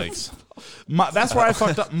 yikes. That's where I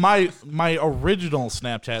fucked up. My original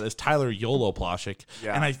Snapchat is Tyler YOLO Ploshik.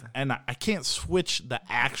 Yeah. And I can't switch the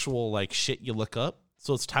actual like shit you look up.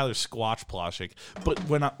 So it's Tyler Squatch Ploshik. But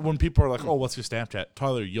when people are like, "Oh, what's your Snapchat?"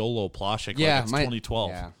 Tyler YOLO Ploshik. Yeah, like it's mine- 2012.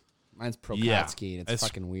 Yeah, mine's Yeah. Prokatsky, and it's That's-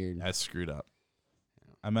 fucking weird. I screwed up.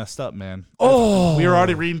 I messed up, man. Oh, we were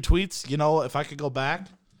already reading tweets. You know, if I could go back,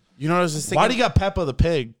 You know what I was just thinking? why do you got Peppa the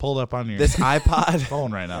pig pulled up on your this iPod?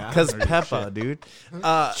 phone right now? Because Or your Peppa, shit. dude.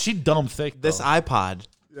 She dumb thick. This though. iPod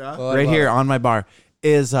Oh, right here on my bar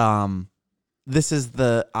is this is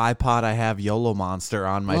the iPod I have YOLO Monster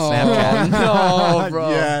on my Snapchat. no, bro.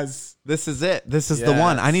 yes. This is it. This is the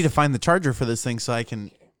one. Yes. I need to find the charger for this thing so I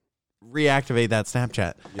can reactivate that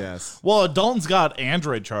Snapchat. Yes. Well, Dalton's got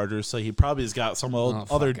Android chargers, so he probably has got some old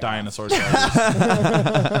fuck other off. dinosaur chargers.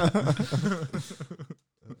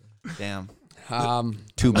 Damn.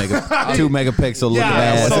 2 megapixel. Look yeah,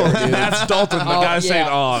 at so that. that's Dalton, the guy saying,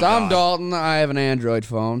 "Oh, so I'm God." Dalton. I have an Android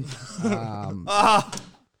phone. Hold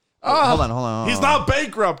on. He's not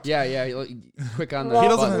bankrupt. Yeah. Quick on the He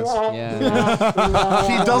doesn't- buttons.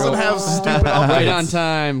 Yeah. He doesn't have stupid Right on updates.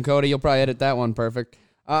 time, Cody. You'll probably edit that one perfect.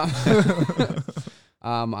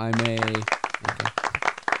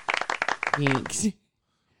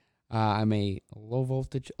 I'm a low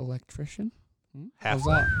voltage electrician. How's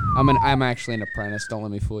that? I'm actually an apprentice. Don't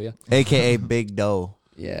let me fool you. AKA Big Doe.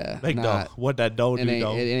 Yeah. Big not- dough. What that dough It do, ain't,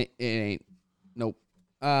 dough? it ain't. Nope.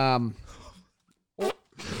 What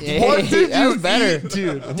did that you was better, eat,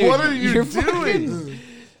 dude? Dude, What are you you're doing? fucking-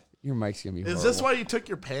 Your mic's gonna be. Is horrible. this why you took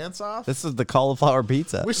your pants off? This is the cauliflower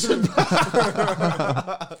pizza. We should.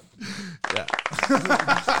 Yeah.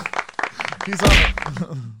 He's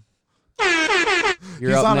on. You're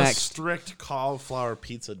He's up on a next. strict cauliflower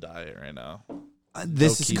pizza diet right now.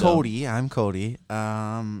 This No is keto. Cody. I'm Cody.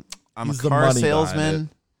 I'm He's a the car money behind salesman.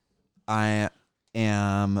 I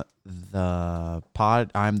am the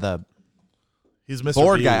He's Mr.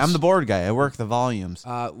 board guy. Views. I'm the board guy. I work the volumes.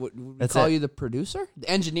 Would we That's call it. you the producer, the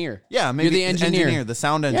engineer? Yeah, maybe You're the engineer. the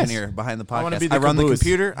sound engineer behind the I wanna podcast. be the I run the caboose.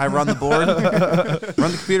 computer. I run the board. Run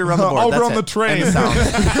the computer. Run the board. I'll That's run it. the train. And the sound.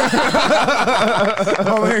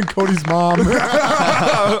 Oh man, Cody's mom.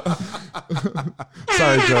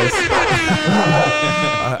 Sorry, Joyce.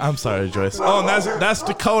 I'm sorry, Joyce. Oh, and that's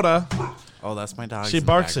Dakota. Oh, that's my dog. She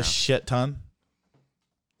barks a shit ton.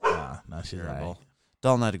 No, she's Terrible.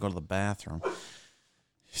 Dalton had to go to the bathroom.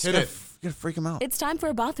 Hit it. You gotta freak him out. It's time for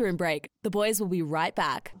a bathroom break. The boys will be right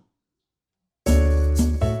back.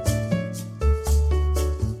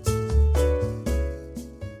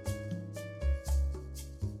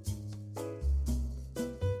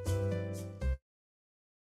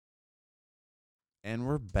 And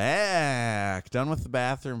we're back. Done with the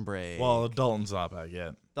bathroom break. Well, Dalton's not back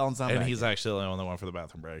yet. Dalton's not And back he's yet. actually the only one for the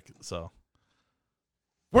bathroom break. So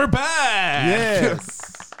we're back.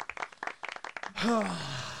 Yes.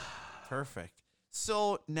 Perfect.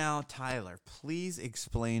 So now, Tyler, please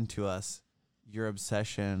explain to us your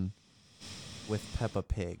obsession with Peppa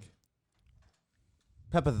Pig.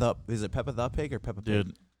 Is it Peppa the Pig or Peppa Pig?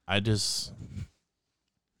 Dude,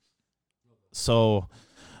 So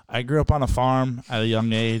I grew up on a farm at a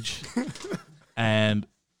young age, and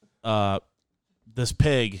this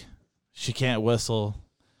pig, she can't whistle,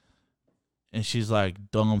 and she's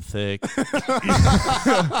like dumb thick.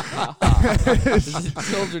 This is a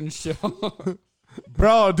children's show.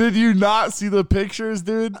 Bro, did you not see the pictures,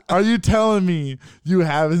 dude? Are you telling me you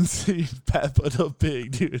haven't seen Peppa the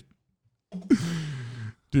Pig, dude?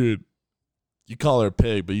 Dude, you call her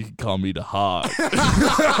pig, but you can call me the hog.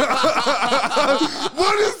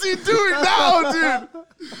 What is he doing now, dude?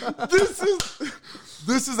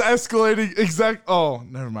 This is escalating Oh,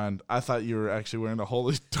 never mind. I thought you were actually wearing a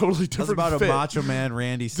totally That's different about fit. a Macho Man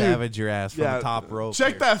Randy Savage your ass from the top rope.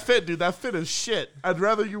 Check here. that fit, dude. That fit is shit. I'd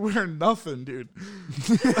rather you wear nothing, dude.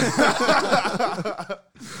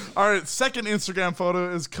 All right, second Instagram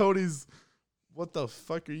photo is Cody's. What the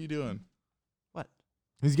fuck are you doing? What?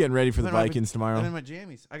 He's getting ready for the I'm in Vikings I'm in tomorrow. my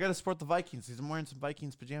jammies. I got to support the Vikings. I'm wearing some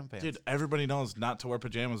Vikings pajama pants. Dude, everybody knows not to wear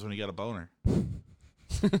pajamas when you got a boner.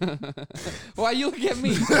 Why you look at me?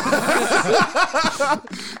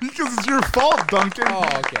 Because it's your fault, Duncan.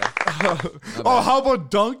 Oh, okay. Oh, how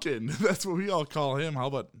about Duncan? That's what we all call him. How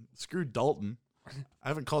about screw Dalton? I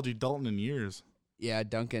haven't called you Dalton in years. Yeah,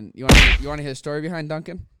 Duncan. You want to hear a story behind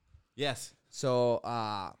Duncan? Yes. So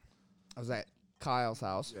I was at Kyle's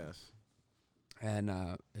house, Yes. and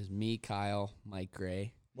it was me, Kyle, Mike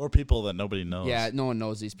Gray. More people that nobody knows. Yeah, no one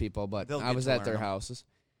knows these people, but They'll I get was to at their learn 'em. houses,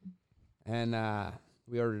 and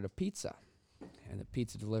we ordered a pizza, and the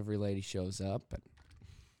pizza delivery lady shows up, and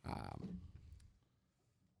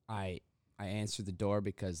I answered the door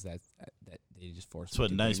because that they just forced That's me what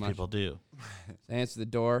to, nice pretty much. people do. So I answer the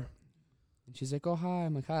door, and she's like, "Oh, hi."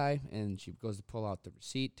 I'm like, "Hi," and she goes to pull out the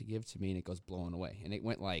receipt to give to me, and it goes blowing away, and it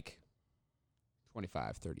went like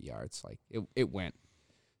 25, 30 yards, like it went.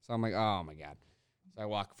 So I'm like, "Oh my god!" So I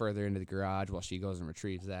walk further into the garage while she goes and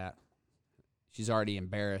retrieves that. She's already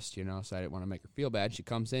embarrassed, you know, so I didn't want to make her feel bad. She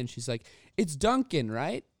comes in, she's like, "It's Duncan,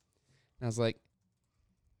 right?" And I was like,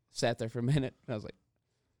 sat there for a minute, and I was like,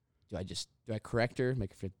 do I correct her,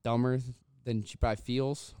 make her feel dumber than she probably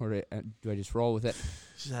feels, or do I just roll with it?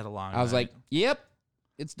 She's had a long I was night. like, "Yep,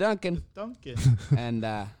 it's Duncan," Duncan. and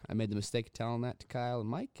I made the mistake of telling that to Kyle and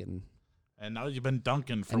Mike, and And now you've been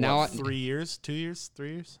Duncan for And now what, I- 3 years? 2 years?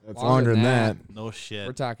 3 years? That's Longer longer than than that. No shit.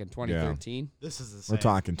 we're talking 2013. This is the same. We're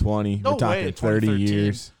talking 20. No We're talking way, 30 2013.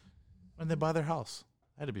 years. When they buy their house.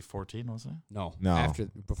 Had to be 14, wasn't it? No, No.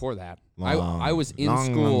 before that, Long- I was in long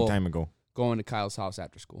school time ago. going to Kyle's house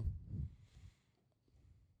after school.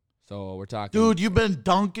 So we're talking, Dude, you've been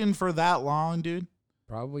Duncan for that long, dude?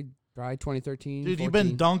 probably 2013. Dude, you've 14.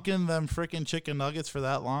 been dunking them freaking chicken nuggets for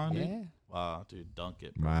that long, dude? Yeah, Wow, dude, dunk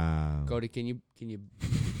it. Wow. Cody, can you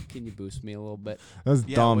boost me a little bit? That's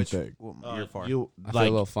Yeah, dumb which thick. you're for. You, I feel a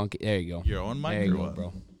little funky. There you go. your own mic There or you go, what?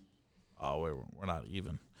 bro. Oh, we're not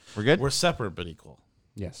even. We're good? We're separate but equal.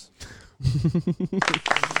 Yes.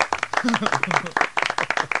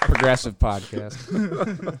 Progressive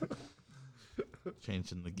podcast.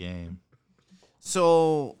 Changing the game.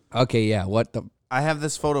 So Okay, yeah. What the? I have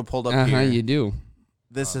this photo pulled up Uh huh. here. You do.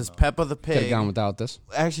 This is Peppa the Could have Pig. gone without this.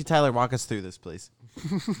 Actually, Tyler, walk us through this, please.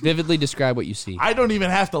 Vividly describe what you see. I don't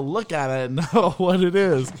even have to look at it and know what it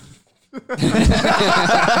is. This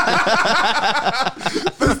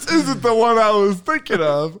isn't the one I was thinking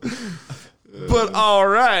of. But all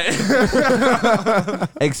right.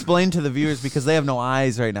 Explain to the viewers because they have no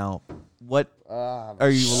eyes right now. What are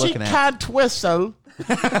you She looking at? can't whistle.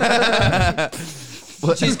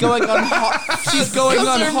 She's going on. She's going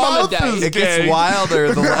on Her mouth holiday. is It gets gay.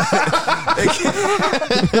 wilder.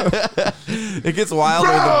 It gets wilder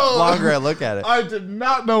the Bro! longer I look at it. I did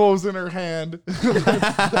not know what was in her hand.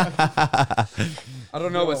 I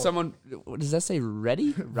don't know, but someone. What does that say?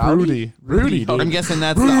 Ready? Rudy. Rudy. I'm guessing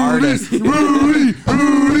that's the artist.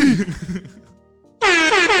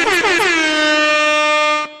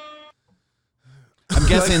 I'm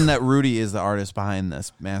guessing that Rudy is the artist behind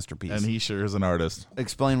this masterpiece. And he sure is an artist.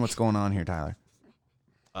 Explain what's going on here, Tyler.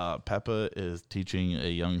 Peppa is teaching a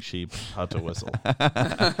young sheep how to whistle.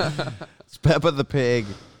 It's Peppa the Pig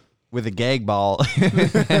with a gag ball,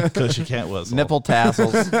 Because she can't whistle. nipple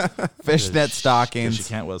tassels, fishnet 'Cause she stockings,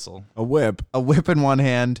 can't whistle. A whip. a whip in one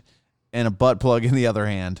hand, and a butt plug in the other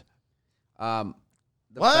hand. What?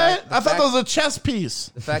 I thought that was a chess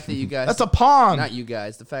piece. The fact that you guys. That's a pawn. Not you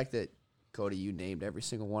guys. The fact that, Cody, you named every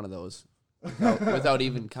single one of those without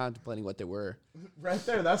even contemplating what they were. Right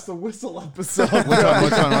there. That's the whistle episode.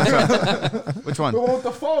 Which one? The one with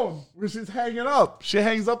the phone where she's hanging up. She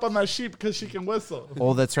hangs up on that sheep because she can whistle.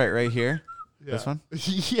 Oh, that's right here. Yeah. This one?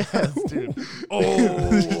 Yes, dude.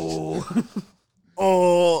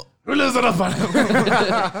 Oh. Who lives in a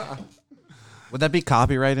fun? Would that be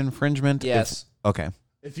copyright infringement? Yes. Okay.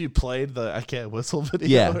 If you played the I Can't Whistle video,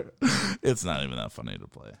 Yeah. it's not even that funny to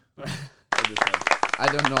play. I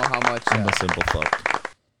don't know how much. I'm a simple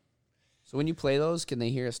fuck. So when you play those, can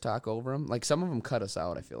they hear us talk over them? Like some of them cut us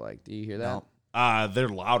out. I feel like. Do you hear that? No. They're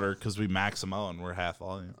louder because we max them out and we're half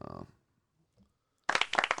volume.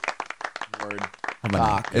 Word. How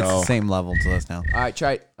about it's the same level to us now. All right,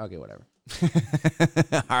 try it. Okay, whatever.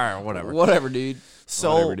 All right, whatever. Whatever, dude.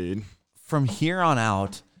 So Whatever, dude. from here on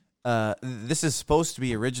out, this is supposed to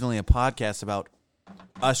be originally a podcast about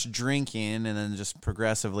us drinking, and then just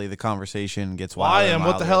progressively the conversation gets wilder. Why, and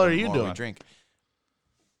what the hell are you more we doing? Drink.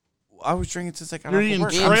 I was drinking since I got You're off of eating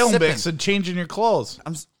work. trail I'm sipping. mix and changing your clothes.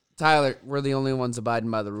 Tyler, we're the only ones abiding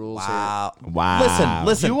by the rules Wow. Wow.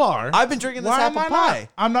 Listen. You are. I've been drinking this Why apple am I pie. not?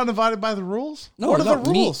 I'm not invited by the rules. here. What are the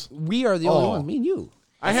rules? We are the only Oh. ones. Me and you.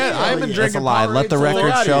 I've been That's drinking. a lie. Let the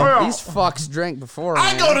record Powerade. show. These fucks drank before.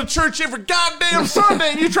 I man. go to church every goddamn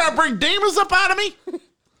Sunday, and you try to bring demons up out of me?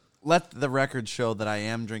 Let the record show that I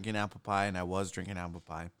am drinking apple pie, and I was drinking apple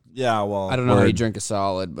pie. Yeah, well, I don't know how you drink a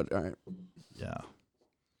solid, but all right. Yeah,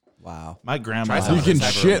 Wow. my grandma. You can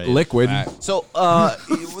shit liquid. So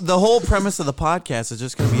the whole premise of the podcast is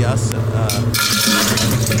just going to be us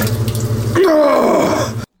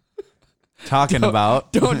talking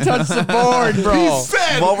about Don't touch the board, bro.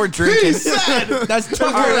 what we're drinking. He said. That's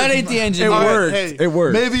Tucker. That ain't the engine. It All right, worked. hey, It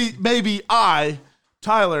worked. Maybe I,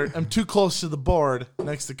 Tyler, am too close to the board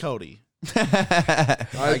next to Cody.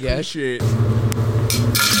 I guess. Shit.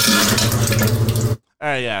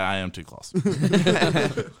 Yeah, I am too close.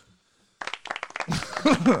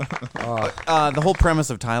 The whole premise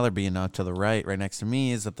of Tyler being to the right next to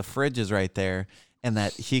me, is that the fridge is right there, and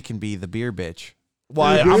that he can be the beer bitch.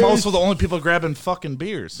 Why? I'm also the only people grabbing fucking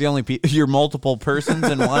beers. The only you're multiple persons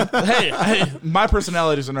in one. Hey, my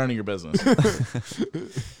personality is none of your business.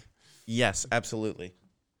 Yes, absolutely.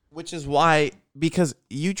 Which is why, because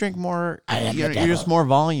you drink more, you're just more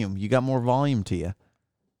volume. You got more volume to you.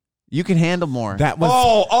 You can handle more. That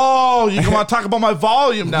was You want to talk about my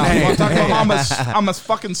volume now? You want to talk about I'm a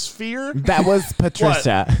fucking sphere? that was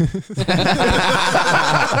Patricia.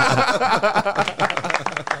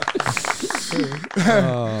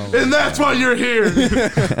 And that's why you're here.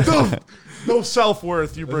 No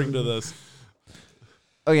self-worth you bring to this.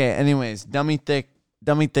 Okay, anyways, dummy thick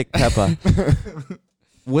Peppa.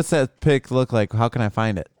 What's that pic look like? How can I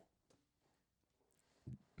find it?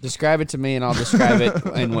 Describe it to me, and I'll describe it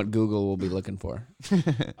in what Google will be looking for.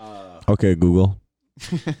 Okay, Google.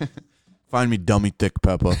 Find me dummy thick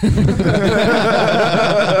Peppa.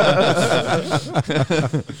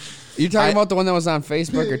 You talking about the one that was on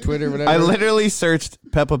Facebook or Twitter, or whatever? I literally searched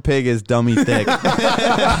Peppa Pig as dummy thick. And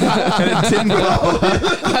it didn't go.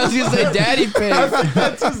 I was gonna say Daddy Pig.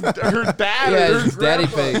 That's her dad. Yeah, or her it's Daddy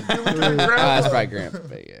grandpa. Pig. That's probably Grandpa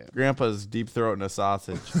Pig. Yeah, Grandpa's deep throating a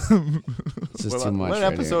sausage. it's just too much. What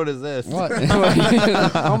right episode is this? here. What? I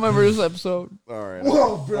don't remember this episode. All right.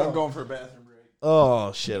 Whoa, bro. I'm going for a bathroom break.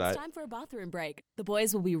 Oh, shit. It's time for a bathroom break. The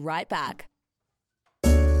boys will be right back.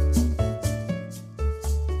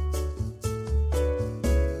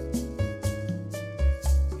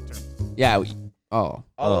 Yeah. All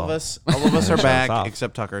of us are back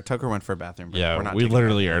except Tucker. Tucker went for a bathroom break. Yeah, we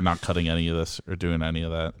literally are not cutting any of this or doing any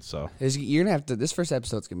of that. So You're gonna have to. This first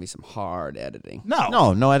episode's gonna be some hard editing.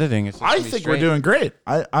 No editing. It's just I gonna be think straight. we're doing great.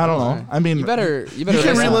 I don't know. I mean, You better. you can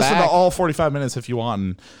listen re-listen back. to all 45 minutes if you want,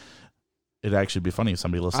 and it'd actually be funny if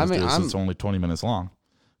somebody listens to this. It's only 20 minutes long.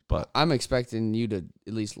 But I'm expecting you to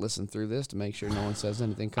at least listen through this to make sure no one says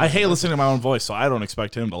anything. I hate listening to my own voice, so I don't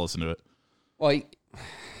expect him to listen to it. Well,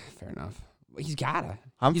 fair enough. He's gotta.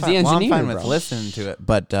 I'm He's fine, the engineer, I'm fine with bro. listening to it,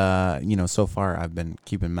 but so far I've been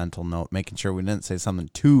keeping mental note, making sure we didn't say something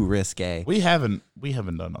too risque. We haven't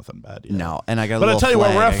done nothing bad yet. No, and I got. But I I'll tell you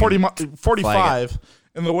what, we're at 45,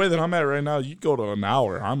 and the way that I'm at right now, you go to an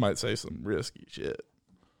hour, I might say some risky shit.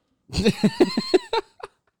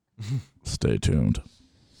 Stay tuned.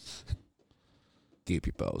 Keep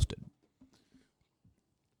you posted.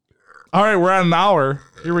 All right, we're at an hour.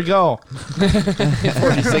 Here we go.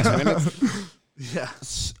 46 minutes. Yeah.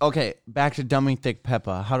 Okay, back to Dummy Thick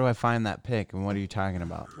Peppa. How do I find that pic, and what are you talking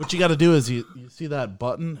about? What you got to do is you see that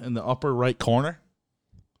button in the upper right corner?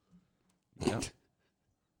 Yep.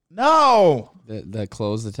 No. The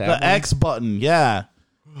close the tab. The X button, yeah.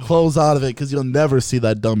 Close out of it because you'll never see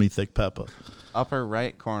that Dummy Thick Peppa. Upper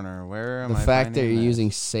right corner. Where am The I? fact that finding you're that?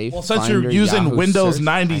 using Safe. Well, since Finder, you're using Yahoo Windows search,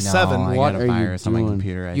 97. I what got a are virus you on my doing?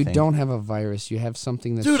 computer, I you think. don't have a virus. You have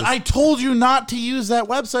something that's Dude, just, I told you not to use that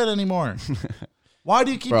website anymore. Why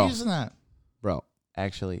do you keep Bro. using that? bro.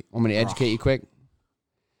 Actually, Want me to educate you quick?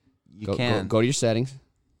 you Go, can. go to your settings.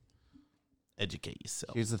 Educate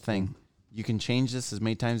yourself. Here's the thing: you can change this as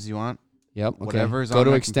many times as you want. Yep. Okay. Whatever's go on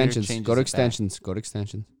to my computer extensions. changes Go to it back. extensions. Go to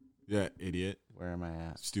extensions. Yeah, idiot. Where am I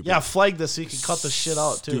at? Stupid. Yeah, flag this so you can cut the shit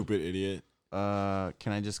out, too. Stupid idiot.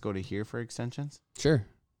 Can I just go to here for extensions? Sure.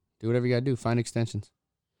 Do whatever you gotta do. Find extensions.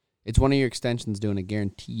 It's one of your extensions doing it,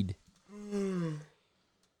 guaranteed.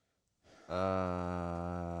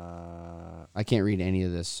 I can't read any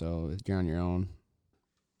of this, so you're on your own.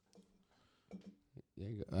 There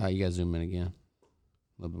you go. You gotta zoom in again.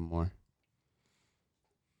 A little bit more.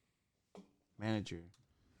 Manager.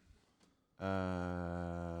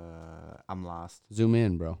 I'm lost. Zoom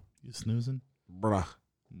in, bro. You snoozing? Bruh.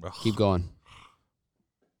 Keep going.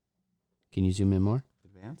 Can you zoom in more?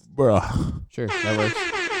 Advanced. Bruh. Sure, that works.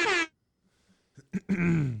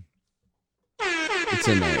 It's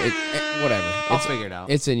in there. Whatever. I'll It's figure it out.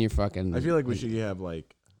 It's in your fucking. I feel like we should have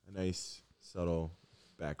like a nice, subtle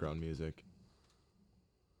background music.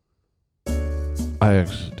 I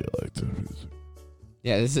actually do like the music.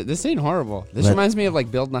 Yeah, this ain't horrible. This Let- reminds me of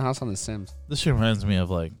like building a house on The Sims. This reminds me of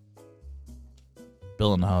like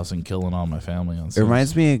building a house and killing all my family on It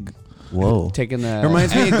reminds me of whoa. Taking the. It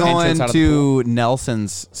reminds me of going entrance out of the pool. to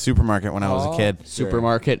Nelson's supermarket when I was a kid.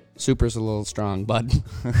 Supermarket. Super's a little strong, bud.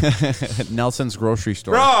 Nelson's grocery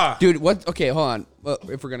store. Bruh! Dude, what? Okay, hold on. Well,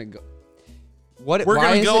 if we're gonna go, what? We're why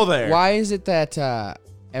gonna is go it- there. Why is it that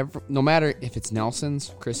no matter if it's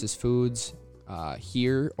Nelson's, Chris's Foods,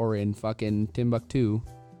 here or in fucking Timbuktu,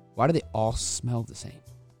 why do they all smell the same?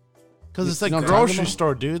 Because it's You like know a what I'm talking grocery about?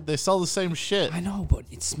 store, dude. They sell the same shit. I know, but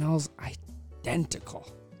it smells identical.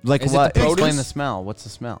 Like Is it what? the Explain produce? the smell. What's the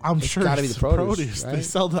smell? I'm It's sure gotta be it's the produce, They right?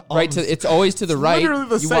 sell the Right, it's always to the right. Literally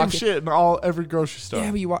the You same walk in- shit in every grocery store. Yeah,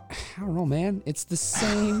 but you walk. I don't know, man. It's the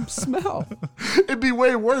same smell. It'd be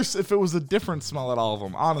way worse if it was a different smell at all of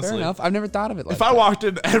them. Honestly, Fair enough. I've never thought of it like If that. I walked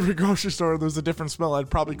in every grocery store and there's a different smell, I'd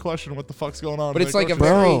probably question what the fuck's going on. But in it's the like a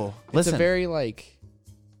grocery very, store. Bro, it's listen. a very like.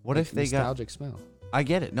 What if they got? nostalgic smell? I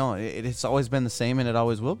get it. No, it's always been the same, and it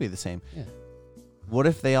always will be the same. Yeah. What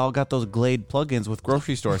if they all got those Glade plugins with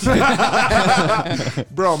grocery stores? Bro,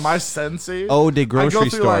 my Scentsy. Oh, the I grocery go through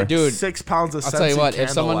store. like Dude, 6 pounds of I'll tell you Scentsy what. If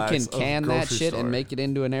candle someone wax can of can that grocery shit store. and make it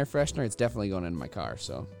into an air freshener, it's definitely going into my car.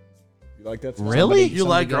 So You like that? Smell? Really? You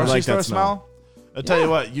like somebody grocery like store that smell. smell? I'll tell you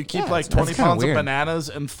what, you keep Yeah, like it's 20 kinda pounds weird. of bananas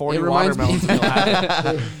and 40 It reminds me- watermelons. And you'll have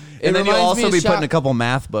it. And then you'll reminds me also of be shop- putting a couple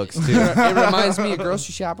math books too. it reminds me of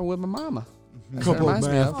grocery shopping with my mama. That's what it reminds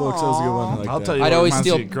me of. books. That was a good one. I like I'll that. tell you I'd what always reminds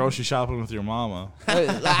steal- me of grocery shopping with your mama.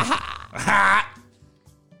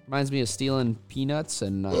 Reminds me of stealing peanuts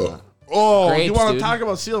and. Oh, Grapes, you want to dude. talk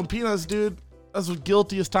about stealing peanuts, dude? That's the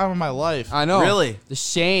guiltiest time of my life. I know. Really? The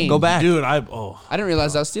shame. Go back. Dude, I didn't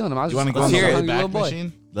realize I was stealing them. I was You want to just go a on the hungry back little boy.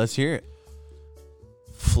 machine? Let's hear it.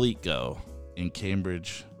 Fleet Go in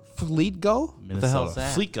Cambridge, Fleet Go? Minnesota. the hell's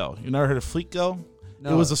that? Fleet Go. You never heard of Fleet Go?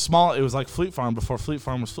 No. It was it was like Fleet Farm before Fleet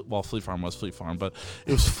Farm was, Fleet Farm was Fleet Farm, but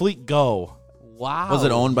it was Fleet Go. Wow. Was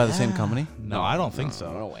it owned by the same company? No, I don't think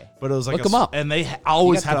so. No way. But it was like Look 'em up. and they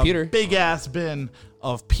always got had computer. a big ass bin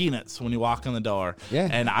of peanuts when you walk in the door. Yeah.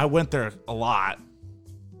 And I went there a lot.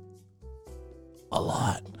 a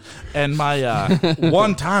lot. And my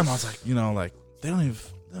one time I was like, they don't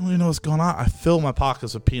even know what's going on. I fill my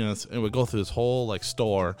pockets with peanuts and would go through this whole like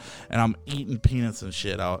store, and I'm eating peanuts and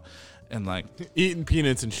shit out, and like eating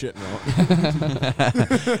peanuts and shit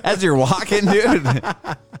out. As you're walking, dude.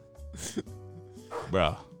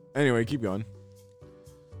 bro. Anyway, keep going.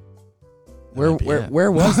 Where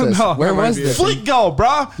was this? No, where was this? Fleet Go,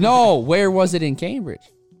 bro. No, where was it in Cambridge?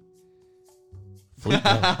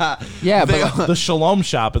 Yeah, but The Shalom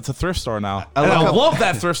Shop. It's a thrift store now. I love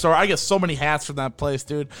that thrift store. I get so many hats from that place,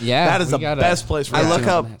 dude. Yeah, that is the we gotta- best place for I hats. look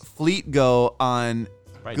up Fleet Go on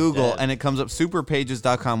Right Google, dead. and it comes up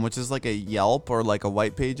superpages.com, which is like a Yelp or like a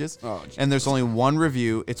White Pages. Oh, and there's only one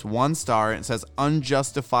review. It's 1 star, and it says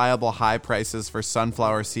unjustifiable high prices for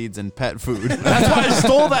sunflower seeds and pet food. That's why I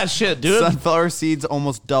stole that shit, dude. Sunflower seeds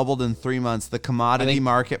almost doubled in 3 months. The commodity I think-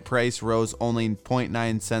 market price rose only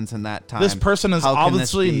 0.9 cents in that time. This person is How can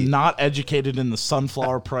this obviously be? not educated in the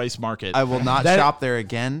sunflower price market. I will not That- shop there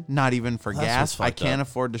again, not even for That's gas. what's I fucked can't up.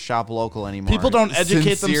 afford to shop local anymore. People don't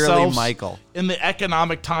educate Sincerely, themselves Michael. in the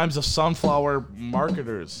economic times of sunflower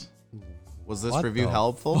marketers. Was this What review the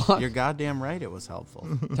helpful? fuck? You're goddamn right it was helpful.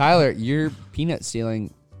 Tyler, your peanut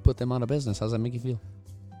stealing put them out of business. How's that make you feel?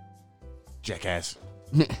 Jackass.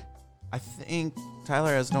 I think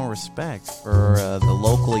Tyler has no respect for the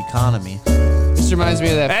local economy. This reminds me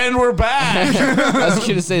of that. And we're back. I was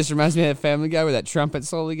going to say, this reminds me of that Family Guy where that trumpet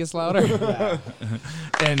slowly gets louder.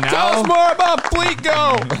 And Tell us now, more about Fleet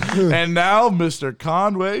Go. and now, Mr.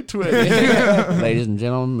 Conway Twitty. Ladies and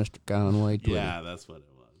gentlemen, Mr. Conway Twitty. Yeah, that's what it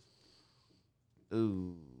was.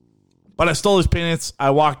 Ooh. But I stole his peanuts.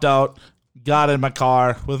 I walked out, got in my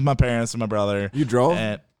car with my parents and my brother. You drove?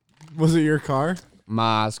 And Was it your car?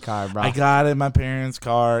 Ma's car, bro. I got in my parents'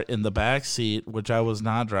 car in the back seat, which I was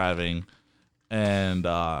not driving. And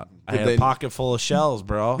I had they- a pocket full of shells,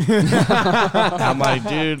 bro. I'm like,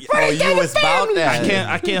 dude, Oh, you was about that.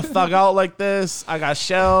 I can't thug out like this. I got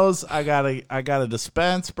shells. I got a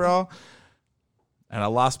dispense, bro. And I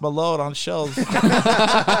lost my load on shells.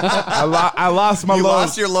 I lost my You load.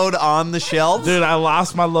 lost your load on the shelves? Dude, I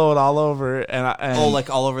lost my load all over. And Oh, like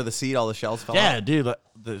all over the seat, all the shells fell yeah, off? dude.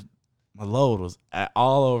 My load was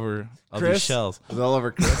all over of these Chris? shells. It was all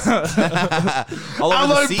over Chris. All over I'm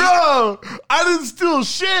the like, seat? bro, I didn't steal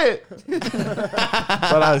shit,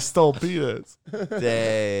 but I stole peanuts.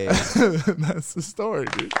 Dang. That's the story,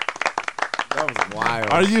 dude. That was wild.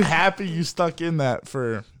 Are you happy you stuck in that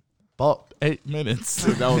for about 8 minutes?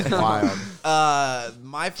 That was wild.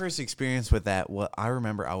 My first experience with that, I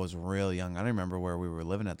remember I was real young. I don't remember where we were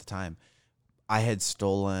living at the time. I had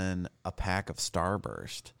stolen a pack of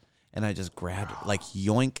Starburst, and I just grabbed it, like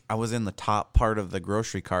yoink. I was in the top part of the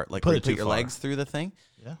grocery cart, like where you it too put your far. legs through the thing,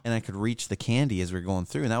 Yeah. and I could reach the candy as we were going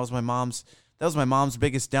through. And that was my mom's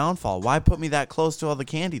biggest downfall. Why put me that close to all the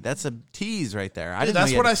candy? That's a tease right there. I Dude, didn't know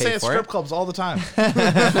that's you what had I to say pay at for strip it. clubs all the time.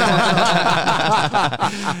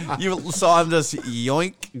 So I'm just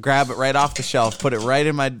yoink, grab it right off the shelf, put it right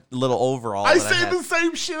in my little overall. I that say had. the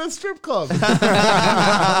same shit at strip clubs.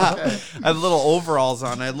 I had little overalls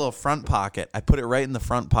on. I had a little front pocket. I put it right in the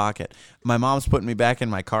front pocket. My mom's putting me back in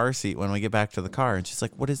my car seat when we get back to the car, and she's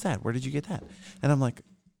like, "What is that? Where did you get that?" And I'm like,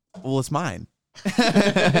 "Well, it's mine."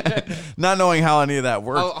 Not knowing how any of that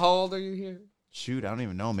worked. How old are you here? Shoot, I don't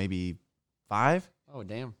even know. Maybe 5. Oh,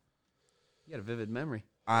 damn. You got a vivid memory.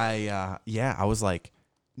 I was like,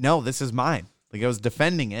 "No, this is mine." Like I was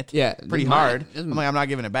defending it. Yeah, pretty it's mine. hard. It's I'm like, I'm not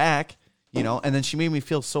giving it back. You know, and then she made me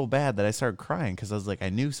feel so bad that I started crying because I was like, I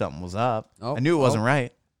knew something was up. Oh, I knew it wasn't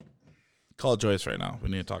right. Call Joyce right now. We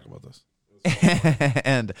need to talk about this.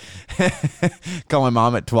 And call my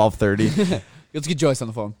mom at 12:30. Let's get Joyce on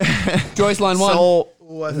the phone. Joyce, line one. So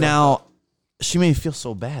now she made me feel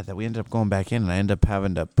so bad that we ended up going back in, and I ended up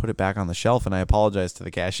having to put it back on the shelf, and I apologized to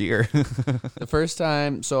the cashier. The first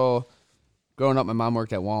time, so growing up, my mom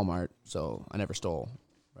worked at Walmart, so I never stole,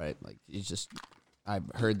 right? Like, it's just, I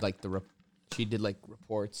heard like she did like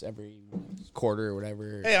reports every quarter or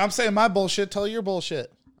whatever. Hey, I'm saying my bullshit. Tell your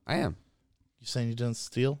bullshit. I am. You saying you didn't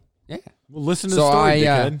steal? Yeah. Well, listen to So the story,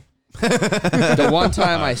 I, dickhead. The one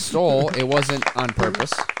time I stole, it wasn't on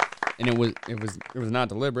purpose, and it was not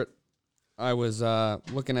deliberate. I was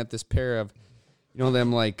looking at this pair of,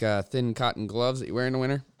 them like thin cotton gloves that you wear in the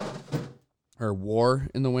winter, or wore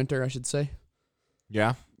in the winter, I should say.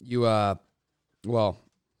 Yeah. Well,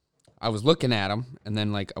 I was looking at them, and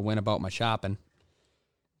then like I went about my shopping,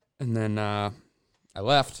 and then I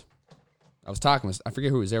left. I was talking with, I forget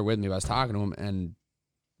who was there with me, but I was talking to him, and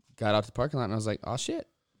got out to the parking lot, and I was like, oh shit,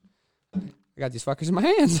 I got these fuckers in my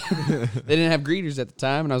hands. They didn't have greeters at the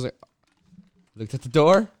time, and I was like, looked at the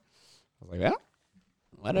door. I was like, well,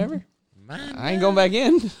 whatever. I ain't going back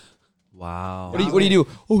in. Wow. What do you do?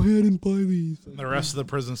 Oh, hey, I didn't buy these. The rest of the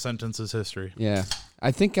prison sentence is history. Yeah.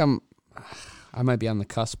 I think I might be on the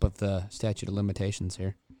cusp of the statute of limitations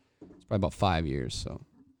here. It's probably about 5 years, so.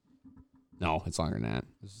 No, it's longer than that.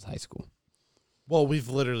 This is high school. Well, we've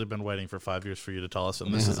literally been waiting for 5 years for you to tell us,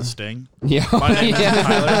 and this is a sting. Yeah. My name is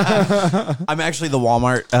Tyler. I'm actually the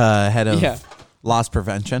Walmart head of loss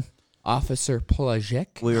prevention. Officer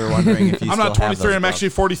Polajek. We were wondering if you I'm still not have 23. those I'm gloves. actually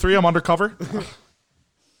 43. I'm undercover.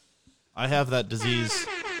 I have that disease.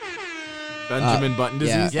 Benjamin Button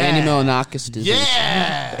disease. Yeah. Andy Milanakis disease.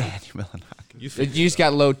 Yeah. Andy Milanakis. You You just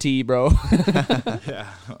got low T, bro. Yeah.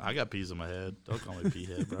 I got peas in my head. Don't call me pea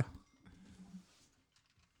head, bro.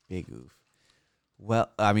 Big oof. Well,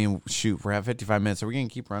 I mean, shoot, we're at 55 minutes. Are we going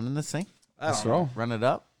to keep running this thing? Let's roll. Run it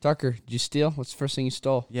up? Tucker, did you steal? What's the first thing you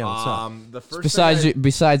stole? Yeah, what's up? The first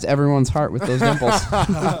Besides everyone's heart with those dimples.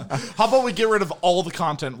 How about we get rid of all the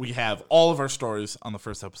content we have, all of our stories on the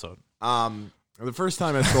first episode? the first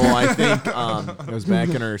time I stole, I think it was back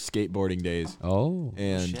in our skateboarding days. Oh.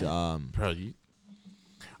 And Bro, you,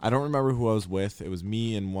 I don't remember who I was with. It was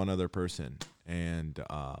me and one other person. And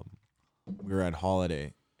we were at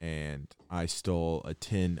Holiday, and I stole a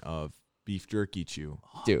tin of beef jerky chew.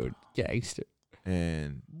 Dude, gangster.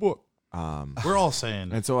 And we're all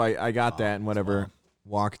saying. and so I got that and whatever,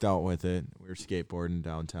 walked out with it. We were skateboarding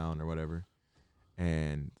downtown or whatever.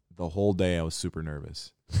 And the whole day I was super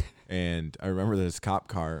nervous. And I remember this cop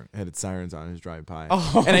car had its sirens on, it was driving by.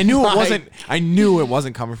 Oh, and I knew it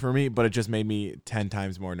wasn't coming for me, but it just made me 10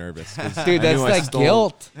 times more nervous. Dude, that's like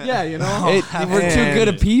guilt. Yeah, you know. We're too good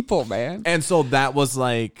at people, man. And so that was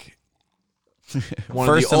like one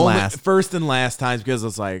First of the and only, last. first and last times, because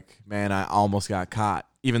it's like, man, I almost got caught,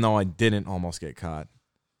 even though I didn't almost get caught.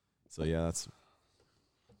 So yeah,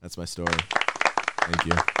 that's my story. Thank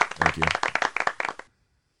you.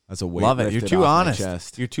 That's a weight Love it. You're lifted too off my honest.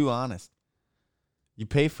 chest. You're too honest. You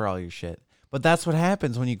pay for all your shit. But that's what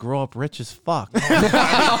happens when you grow up rich as fuck. Yeah,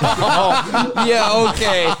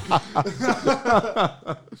 okay.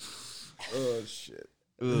 Oh shit.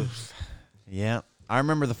 Yeah. I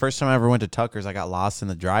remember the first time I ever went to Tucker's, I got lost in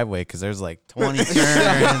the driveway because there's like 20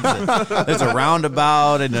 turns. There's a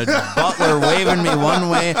roundabout and a butler waving me one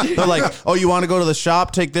way. They're like, oh, you want to go to the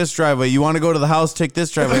shop? Take this driveway. You want to go to the house? Take this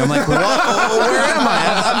driveway. I'm like, what? Where am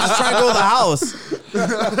I? I'm just trying to go to the house.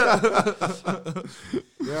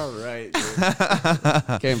 Yeah, right.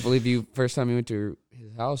 Can't believe you. First time you went to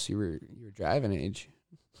his house, you were driving age.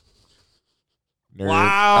 Nerd.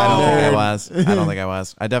 I don't think I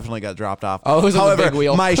was. I definitely got dropped off. Oh, it was on the However, big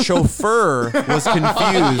wheel. my chauffeur was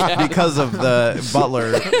confused because of the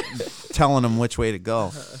butler telling him which way to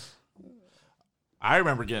go. I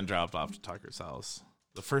remember getting dropped off to Tucker's house.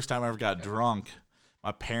 The first time I ever got drunk,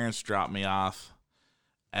 my parents dropped me off,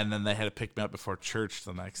 and then they had to pick me up before church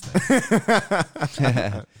the next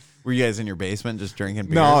day. Were you guys in your basement just drinking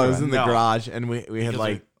beer? No, it was in the No. garage, and we had Because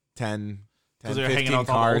like 10, 'cause they were hanging 15 out with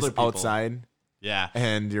all the cars older people. outside, Yeah.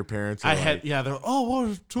 and your parents were They're like, oh, what,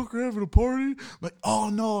 is Tucker having a party? I'm like, oh,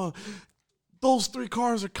 no, those 3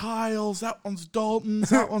 cars are Kyle's, that one's Dalton's,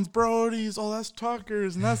 that one's Brody's, oh, that's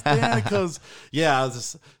Tucker's, and that's Danica's. Yeah, I was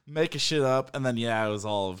just making shit up, and then, it was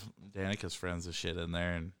all of Danica's friends and shit in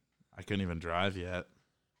there, and I couldn't even drive yet.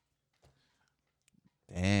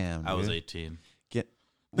 Damn. I was dude. 18.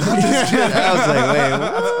 I was like, wait,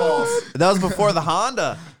 what? That was before the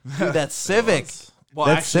Honda. Dude, that Civic. Well,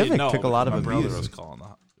 That actually, Civic no, took a lot of my brother abuse. was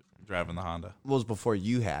driving the Honda. Was before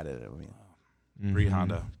you had it. I mean,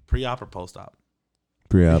 Pre-Honda. Pre-op or post-op?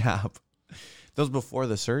 pre-op. yeah. That was before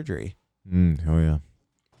the surgery. Oh yeah.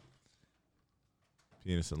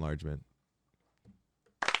 Penis enlargement.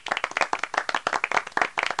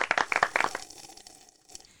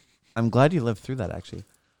 I'm glad you lived through that, actually.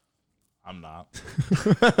 I'm not.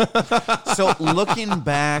 So looking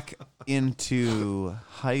back into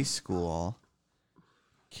high school,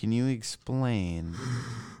 can you explain?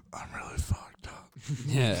 I'm really fucked up.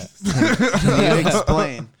 Yeah.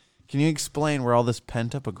 Can you explain where all this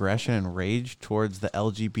pent up aggression and rage towards the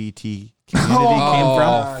LGBT community came from?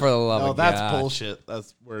 Oh, for the love No, of that's God. bullshit.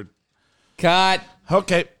 That's word. Cut.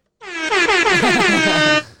 Okay.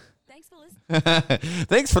 Thanks for listening.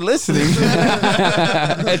 Thanks for listening.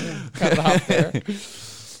 Cut it off there.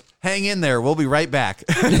 Hang in there. We'll be right back.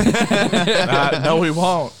 No, we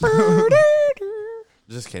won't.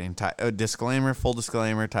 Just kidding. Disclaimer, full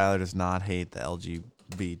disclaimer, Tyler does not hate the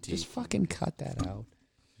LGBT. Just fucking cut that out.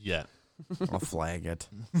 Yeah. I'll flag it.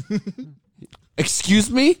 Excuse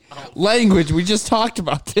me? Language. We just talked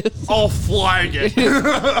about this. I'll flag it.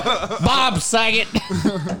 Bob Saget.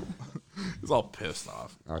 He's all pissed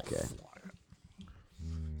off. Okay.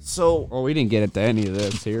 So Well, we didn't get into any of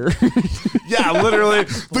this here. Yeah, literally.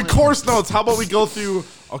 The course notes. How about we go through,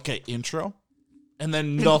 okay, intro, and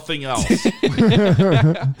then nothing else.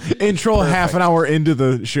 Intro half an hour into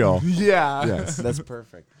the show. Yeah. Yes. that's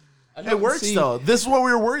perfect. It works, though. This is what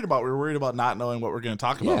we were worried about. We were worried about not knowing what we're going to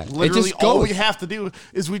talk about. Yeah, it Literally, just all goes. we have to do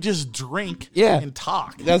is we just drink Yeah. and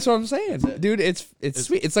talk. That's what I'm saying, dude. It's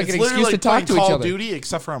sweet. It's like an literally excuse to talk playing to Call each of other. Duty,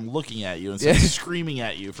 except for I'm looking at you instead of screaming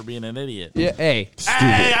at you for being an idiot. Yeah. Hey.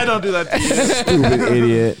 Hey, I don't do that to you. Stupid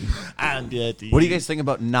idiot. I don't do that to you. What do you guys think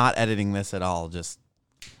about not editing this at all? Just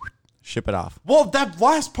ship it off. Well, that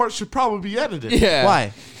last part should probably be edited. Yeah.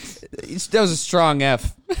 Why? That was a strong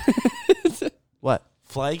F. What?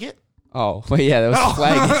 Flag it? Oh, well, yeah, that was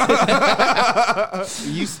flag.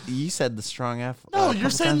 You said the strong F. No, a you're couple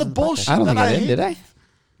saying times the in podcast. bullshit. I don't think that I did. hate. Did I?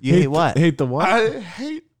 You hate what? Hate the what? I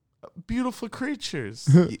hate beautiful creatures.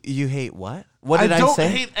 You hate what? What did I don't say?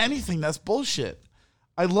 hate anything. That's bullshit.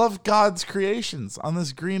 I love God's creations on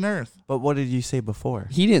this green earth. But what did you say before?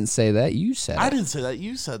 He didn't say that. You said I it. didn't say that.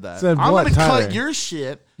 You said that. Said I'm what, going to Tyler? cut your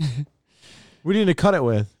shit. What do you need to cut it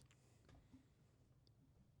with?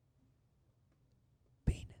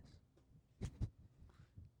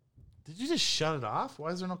 Did you just shut it off? Why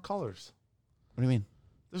is there no colors? What do you mean?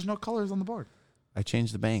 There's no colors on the board. I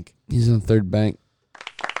changed the bank. He's in the third bank.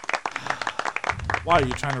 Why are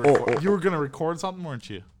you trying to record? You were going to record something, weren't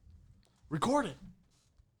you? Record it.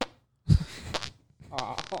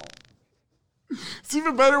 It's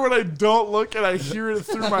even better when I don't look and I hear it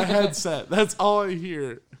through my headset. That's all I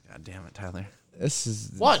hear. God damn it, Tyler. This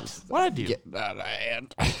is What? What I do? getting out of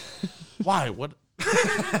hand. Why? What?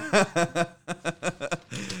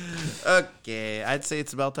 Okay, I'd say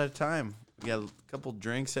it's about that time. We got a couple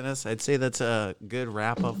drinks in us. I'd say that's a good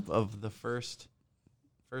wrap up of the first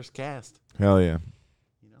cast. Hell yeah.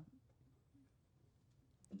 You know,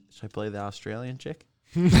 should I play the Australian chick?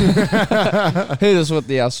 Hit us with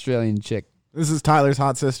the Australian chick. This is Tyler's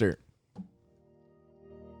hot sister.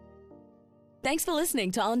 Thanks for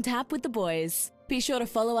listening to On Tap with the Boys. Be sure to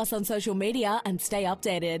follow us on social media and stay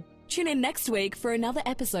updated. Tune in next week for another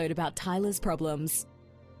episode about Tyler's problems.